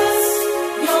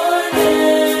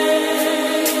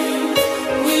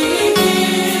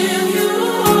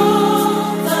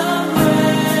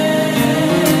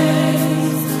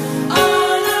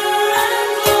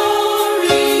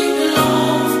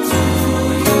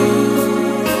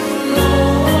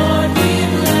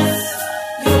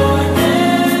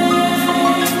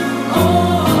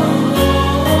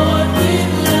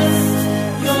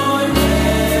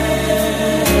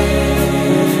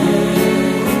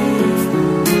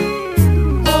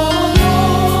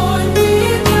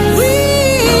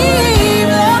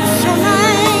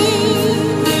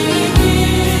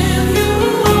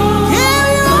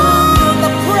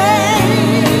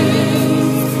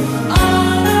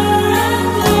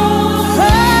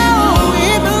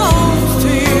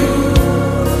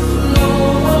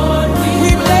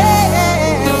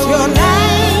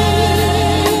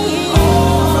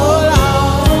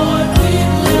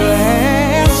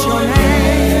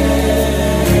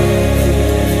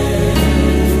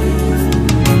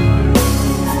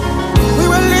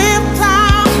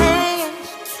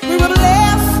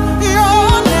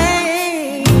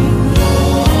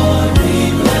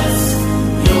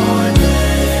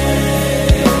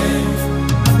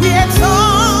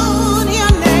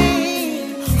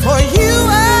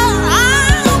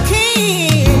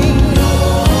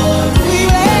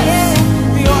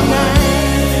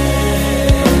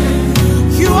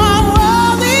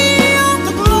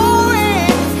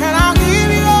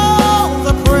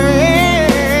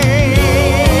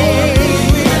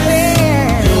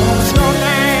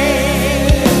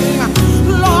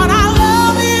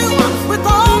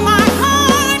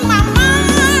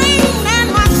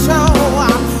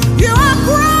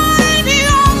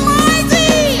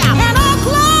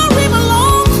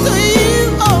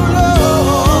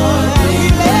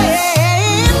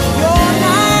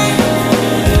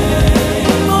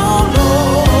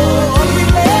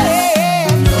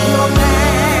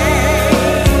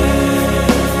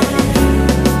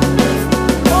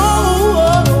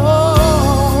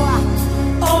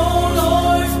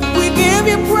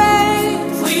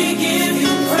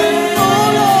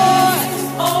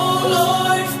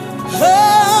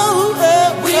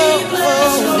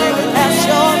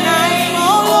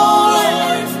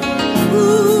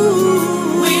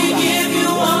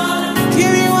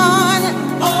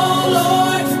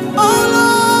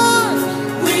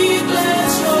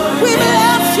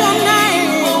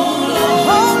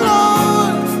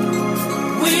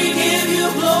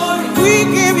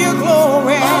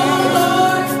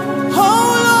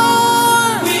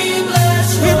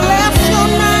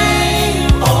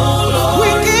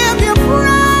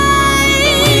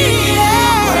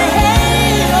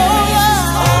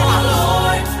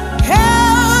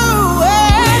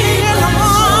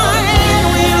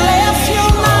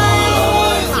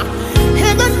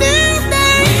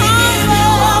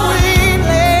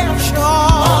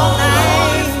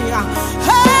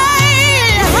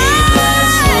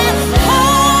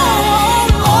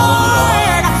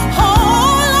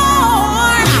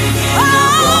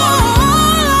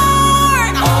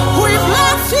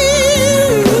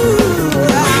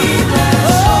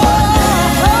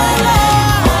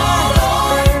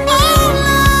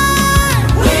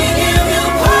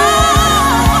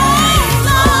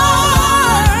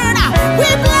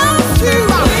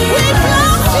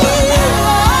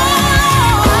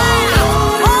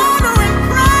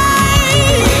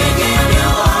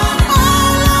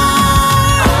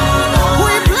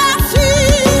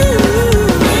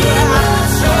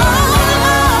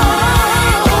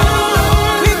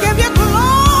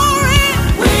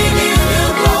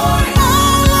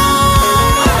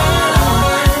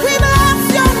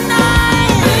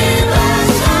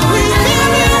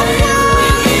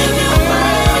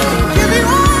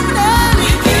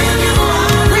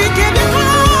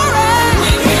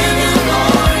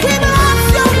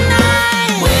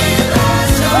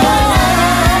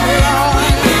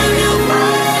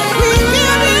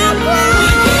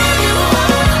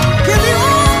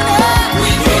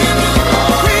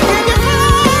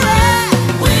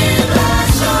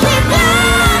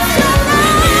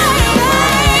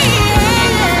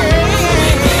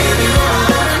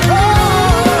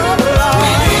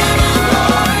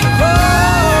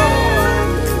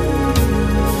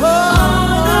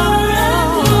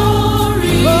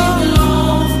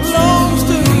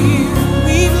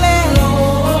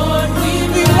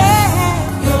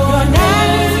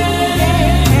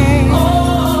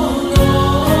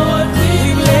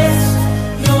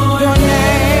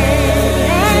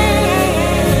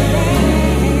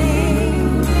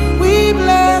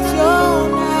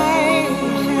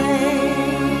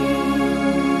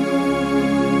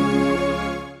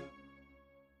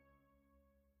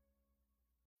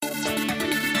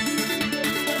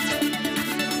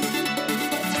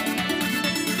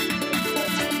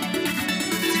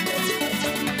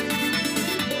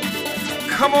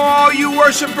 Come on, all you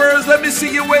worshipers, let me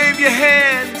see you wave your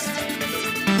hands.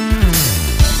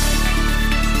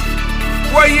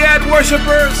 Where you at,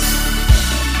 worshipers?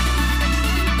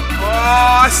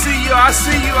 Oh, I see you, I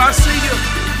see you, I see you.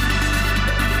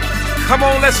 Come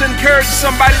on, let's encourage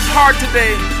somebody's heart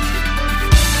today.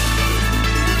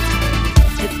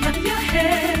 Lift up your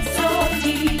heads, all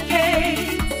ye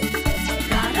gates.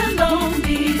 God alone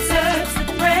deserves the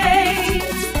praise.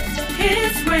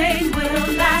 His reign will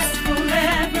last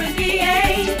forever, the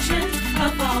ancient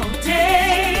of all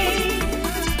days.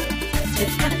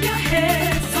 Lift up your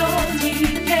heads, all ye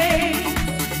gates.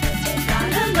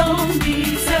 God alone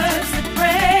deserves the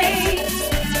praise.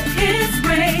 His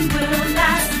reign will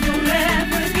last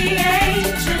forever, the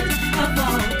ancient of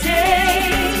all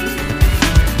days.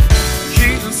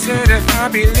 Jesus said, if I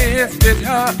be lifted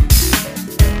up,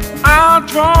 I'll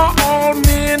draw all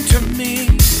men to me.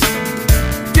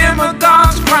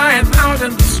 Demagogues crying out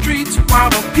in the streets while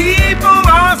the people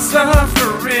are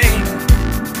suffering.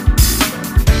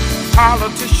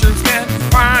 Politicians can't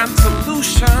find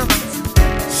solutions.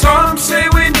 Some say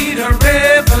we need a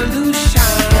revolution.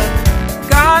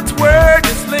 God's word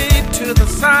is laid to the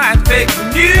side. Fake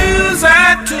news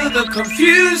add to the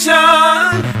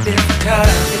confusion. Lift up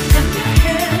your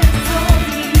heads, all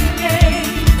ye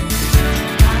gates.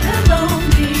 God alone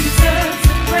deserves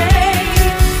the praise.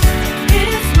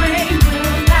 His reign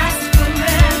will last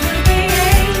forever, the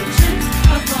ancient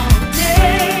of all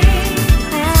days.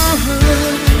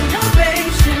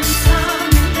 Generations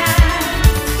coming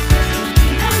past,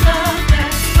 the love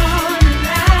that's gonna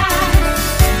last.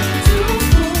 To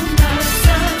whom the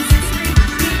Son is free,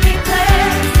 he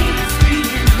declares he is free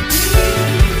indeed.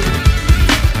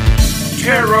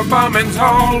 terror bombings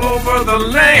all over the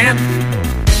land.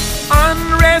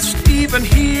 Unrest even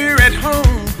here at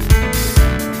home.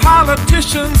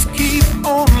 Politicians keep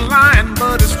on lying,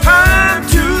 but it's time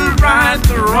to right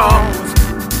the wrongs.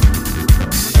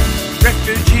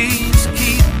 Refugees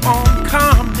keep on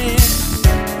coming,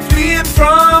 fleeing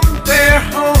from their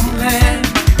homeland.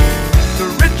 The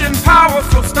rich and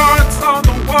powerful starts all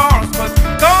the wars, but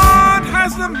God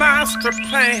has the master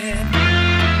plan.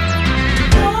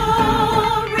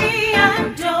 Glory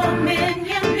and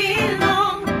dominion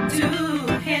belong to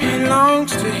him.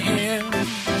 Belongs to him.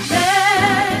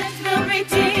 Let the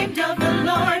redeemed of the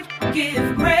Lord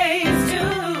give praise to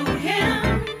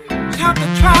him. Shout the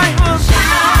triumph.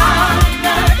 Shout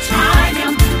the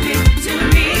triumph,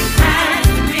 victory has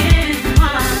been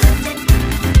won.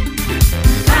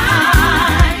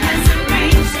 God has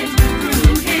arranged it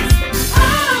through his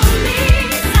only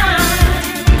Son.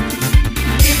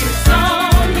 His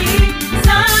only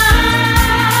Son.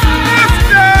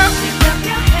 Lift up. Lift up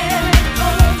your head, O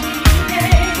ye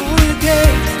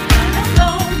gates. God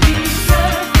alone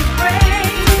deserves the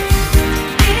praise.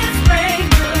 His reign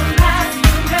will last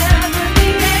forever, the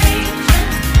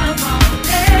ancient of all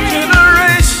days.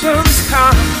 Generations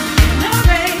come.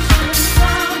 Generations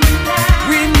coming back.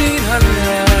 We need a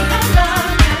love. A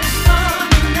love that's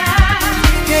gonna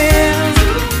last. Yeah. To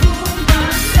whom the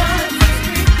Son is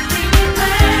free, he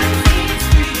declares he's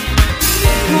free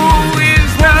indeed. Who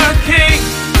is the King?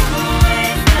 Who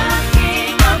is the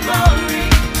King of glory?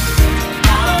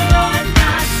 Our Lord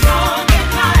God strong and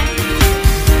mighty.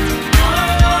 Our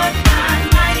Lord God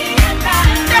mighty in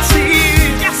battle. Yes, he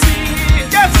is. Yes, he is.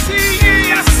 Yes, he is.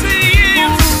 Yes, he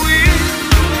is. Who is?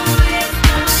 Who is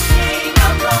the King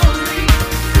of glory?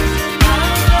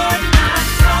 Our Lord God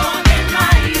strong and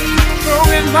mighty. Strong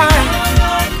and mighty. Our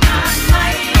Lord God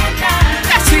mighty in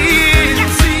battle. Yes, he is.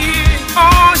 Yes, he is.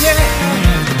 Oh, yeah.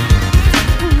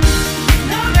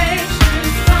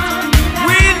 Generations coming back.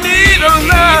 We need a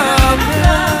love. A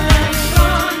love that's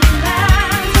gonna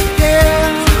last. Yeah.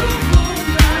 To whom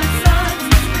the Son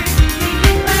is free, he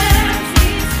declares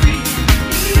he's free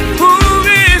indeed. Who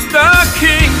is the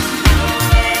King? Who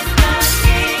is the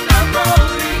King of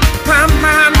glory? My,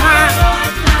 my, Our my.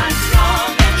 Lord God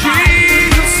strong and mighty.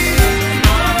 Jesus.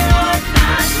 Our Lord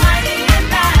God mighty in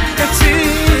battle. That's it.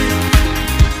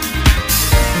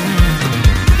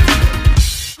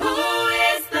 Who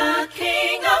is the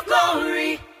King of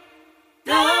glory?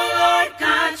 The Lord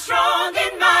God strong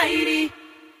and mighty.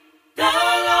 The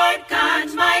Lord God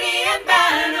mighty in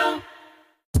battle.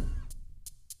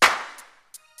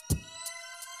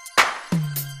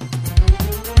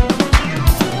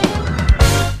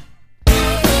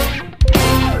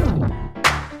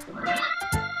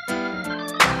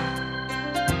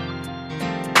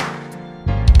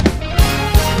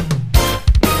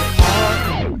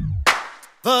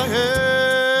 The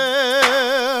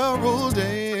herald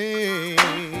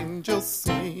angels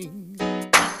sing,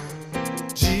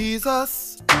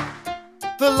 Jesus,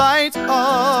 the light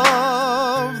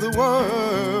of the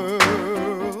world.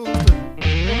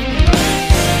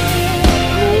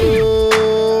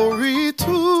 Glory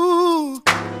to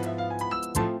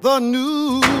the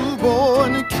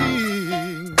newborn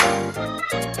King,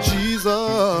 Jesus,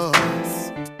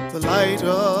 the light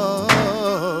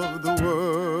of the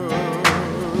world.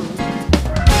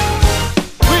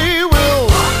 We will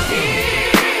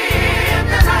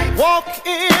walk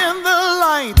in the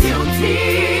light.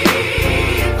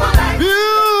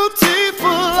 Beautiful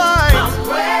light.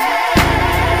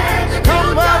 Come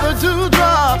by the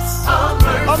dewdrops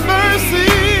of mercy.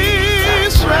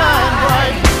 Shine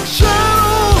bright. Shine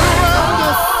all around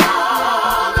us.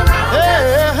 Hey,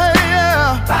 hey, yeah.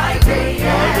 By day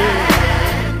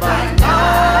and by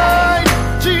night.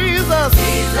 Jesus.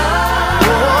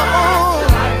 Oh,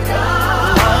 light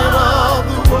of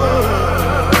the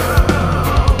world.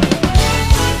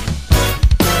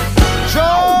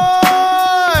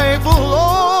 Joyful,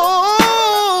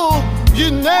 oh, ye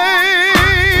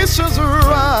nations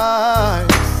rise.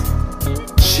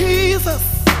 Jesus,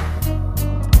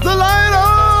 the light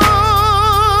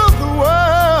of the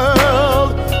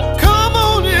world. Come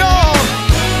on, y'all,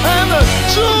 and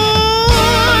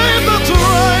join the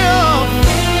triumph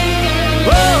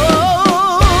of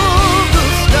the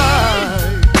sky.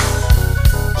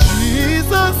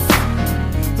 Jesus,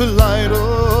 the light of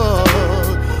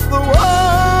the world.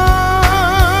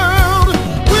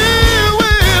 We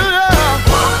will,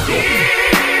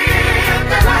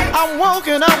 I'm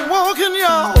walking,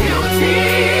 y'all.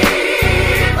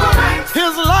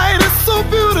 His light is so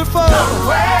beautiful. Come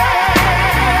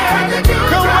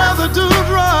where the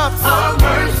dewdrops of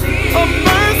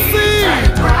mercy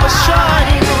are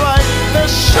shining bright. They're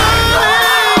shining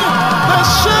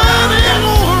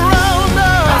all around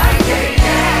us. By day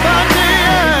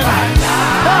and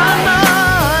by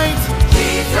night.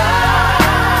 Jesus,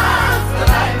 the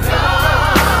light of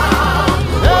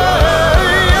the world.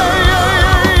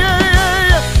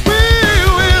 We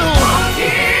will walk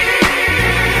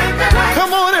in the light.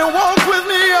 Come on and walk with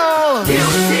me, y'all.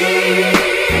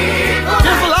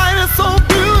 His light is so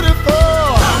beautiful.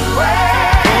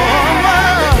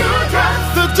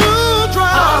 The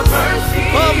dewdrops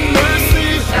of mercy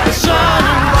are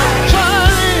shining bright,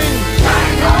 shining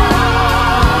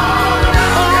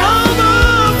around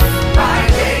us.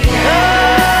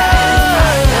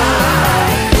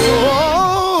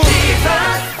 Oh,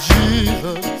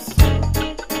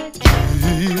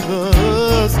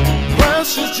 Jesus,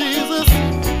 precious Jesus,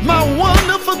 my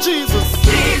wonderful Jesus,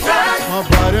 my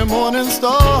bright and morning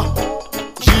star.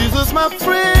 Jesus, my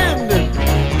friend.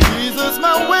 Jesus,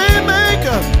 my way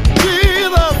maker.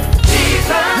 Jesus,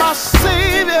 my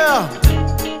savior,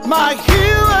 my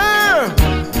healer.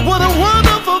 What a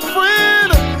wonderful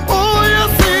friend. Oh,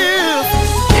 yes, he is.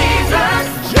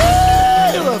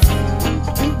 Jesus,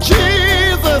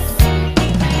 Jesus,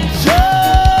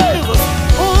 Jesus.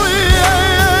 Oh,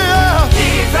 yeah.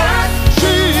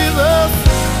 Jesus,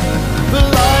 the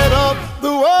light of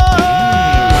the world.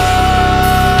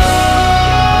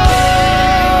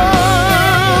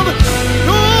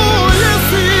 Oh, yes,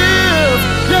 he is.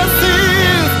 Yes, he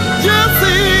is. Yes,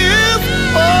 he is.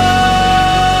 Oh.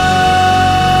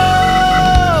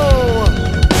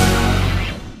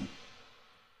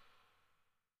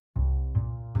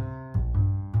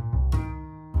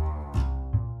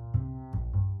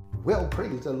 Well,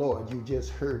 praise the Lord. You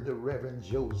just heard the Reverend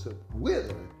Joseph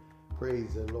Wither.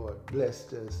 Praise the Lord.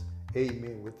 Blessed us,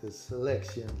 amen, with the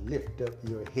selection, Lift Up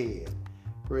Your Head.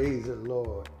 Praise the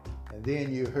Lord. And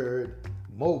then you heard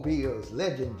Mobile's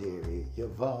legendary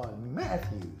Yvonne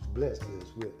Matthews blessed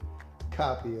us with a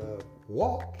copy of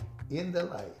Walk in the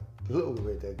Light.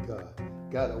 Glory to God.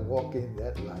 Gotta walk in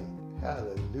that light.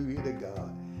 Hallelujah to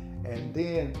God. And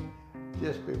then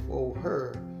just before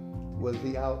her was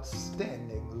the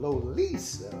outstanding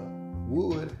Lolisa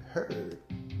Wood-Hurd.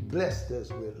 Blessed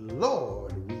us with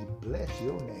Lord, we bless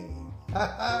your name.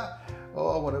 Oh,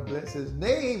 I want to bless his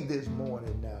name this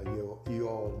morning now. You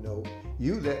all know.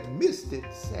 You that missed it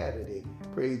Saturday,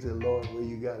 praise the Lord, where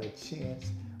you got a chance,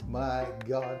 my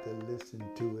God, to listen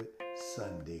to it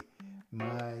Sunday.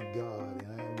 My God,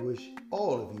 and I wish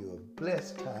all of you a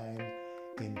blessed time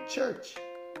in church.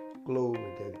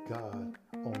 Glory to God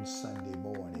on Sunday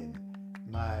morning.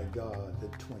 My God, the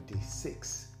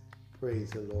 26th.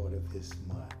 Praise the Lord of this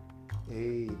month.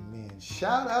 Amen.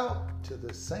 Shout out to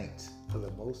the saints of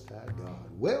the Most High God.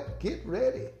 Well, get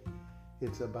ready.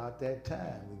 It's about that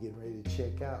time. We're getting ready to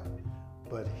check out.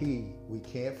 But we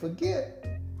can't forget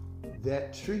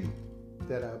that treat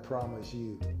that I promised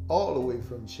you all the way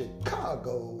from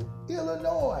Chicago,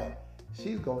 Illinois.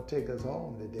 She's going to take us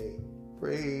home today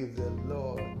Praise the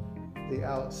Lord. The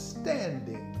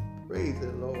outstanding, praise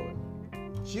the Lord,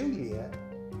 Juliet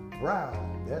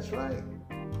Brown. That's right.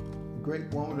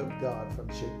 Great woman of God from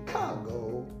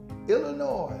Chicago,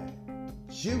 Illinois.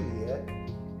 Juliet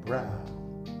Brown.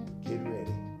 Get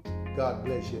ready. God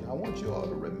bless you. I want you all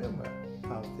to remember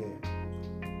out there,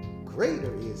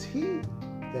 greater is he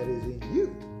that is in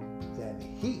you than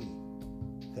he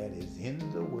that is in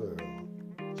the world.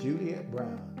 Juliet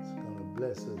Brown's going to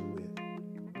bless us with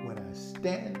When I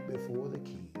Stand Before the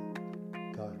King.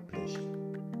 God bless you.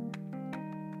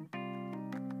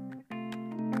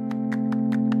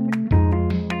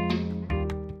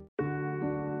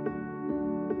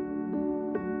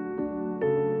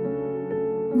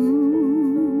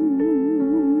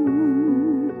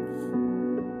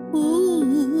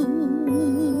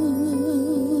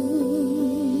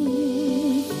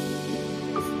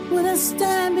 When I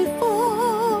stand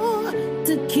before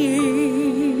the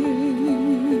King,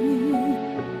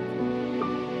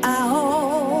 I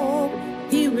hope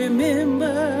he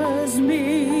remembers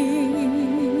me.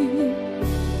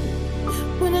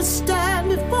 When I stand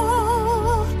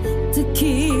before the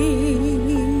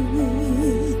King,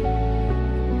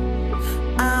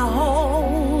 I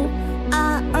hope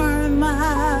I earn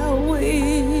my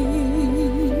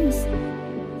wings.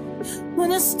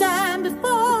 When I stand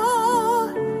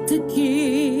before the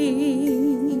King,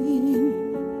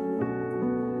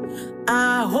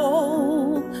 I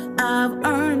hope I've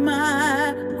earned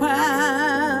my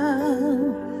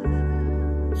crown.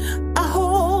 I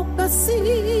hope I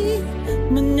see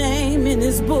my name in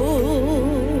his book.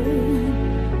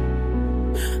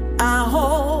 I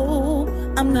hope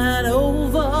I'm not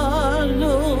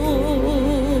overlooked.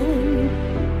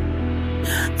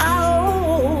 I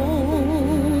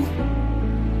hope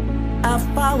I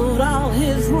followed all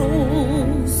his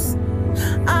rules.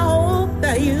 I hope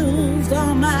I used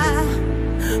all my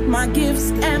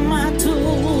gifts and my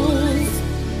tools.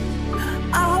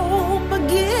 I hope I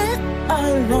get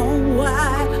a long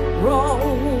wide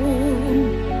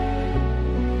road.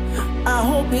 I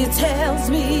hope he tells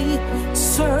me,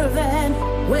 servant,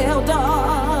 well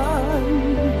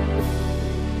done.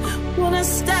 When I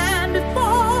stand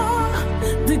before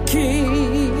the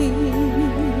King,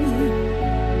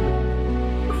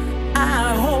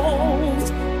 I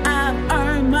hope I've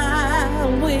earned my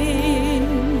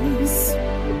wings.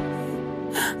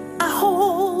 I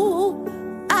hope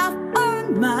I've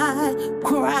earned my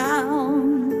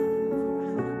crown.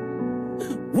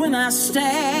 When I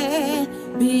stand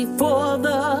before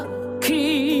the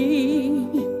King,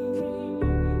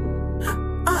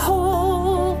 I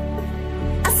hope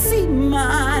I see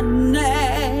my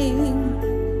name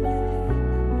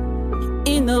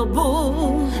in the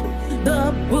book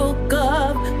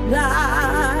of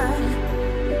life.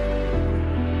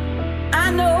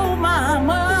 I know my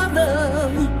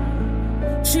mother,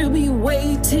 she'll be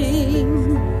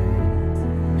waiting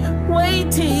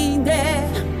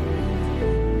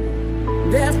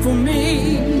there for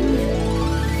me.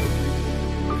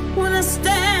 When I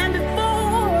stand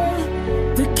before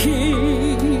the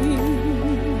King,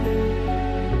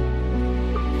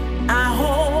 I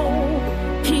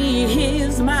hope he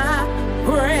hears my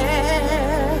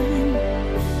prayer.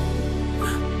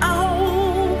 I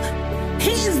hope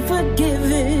he's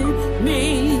forgiven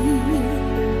me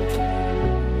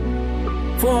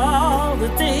for all the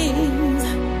things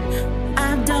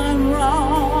I've done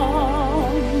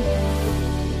wrong.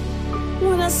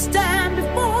 When I stand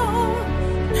before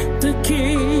the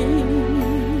King,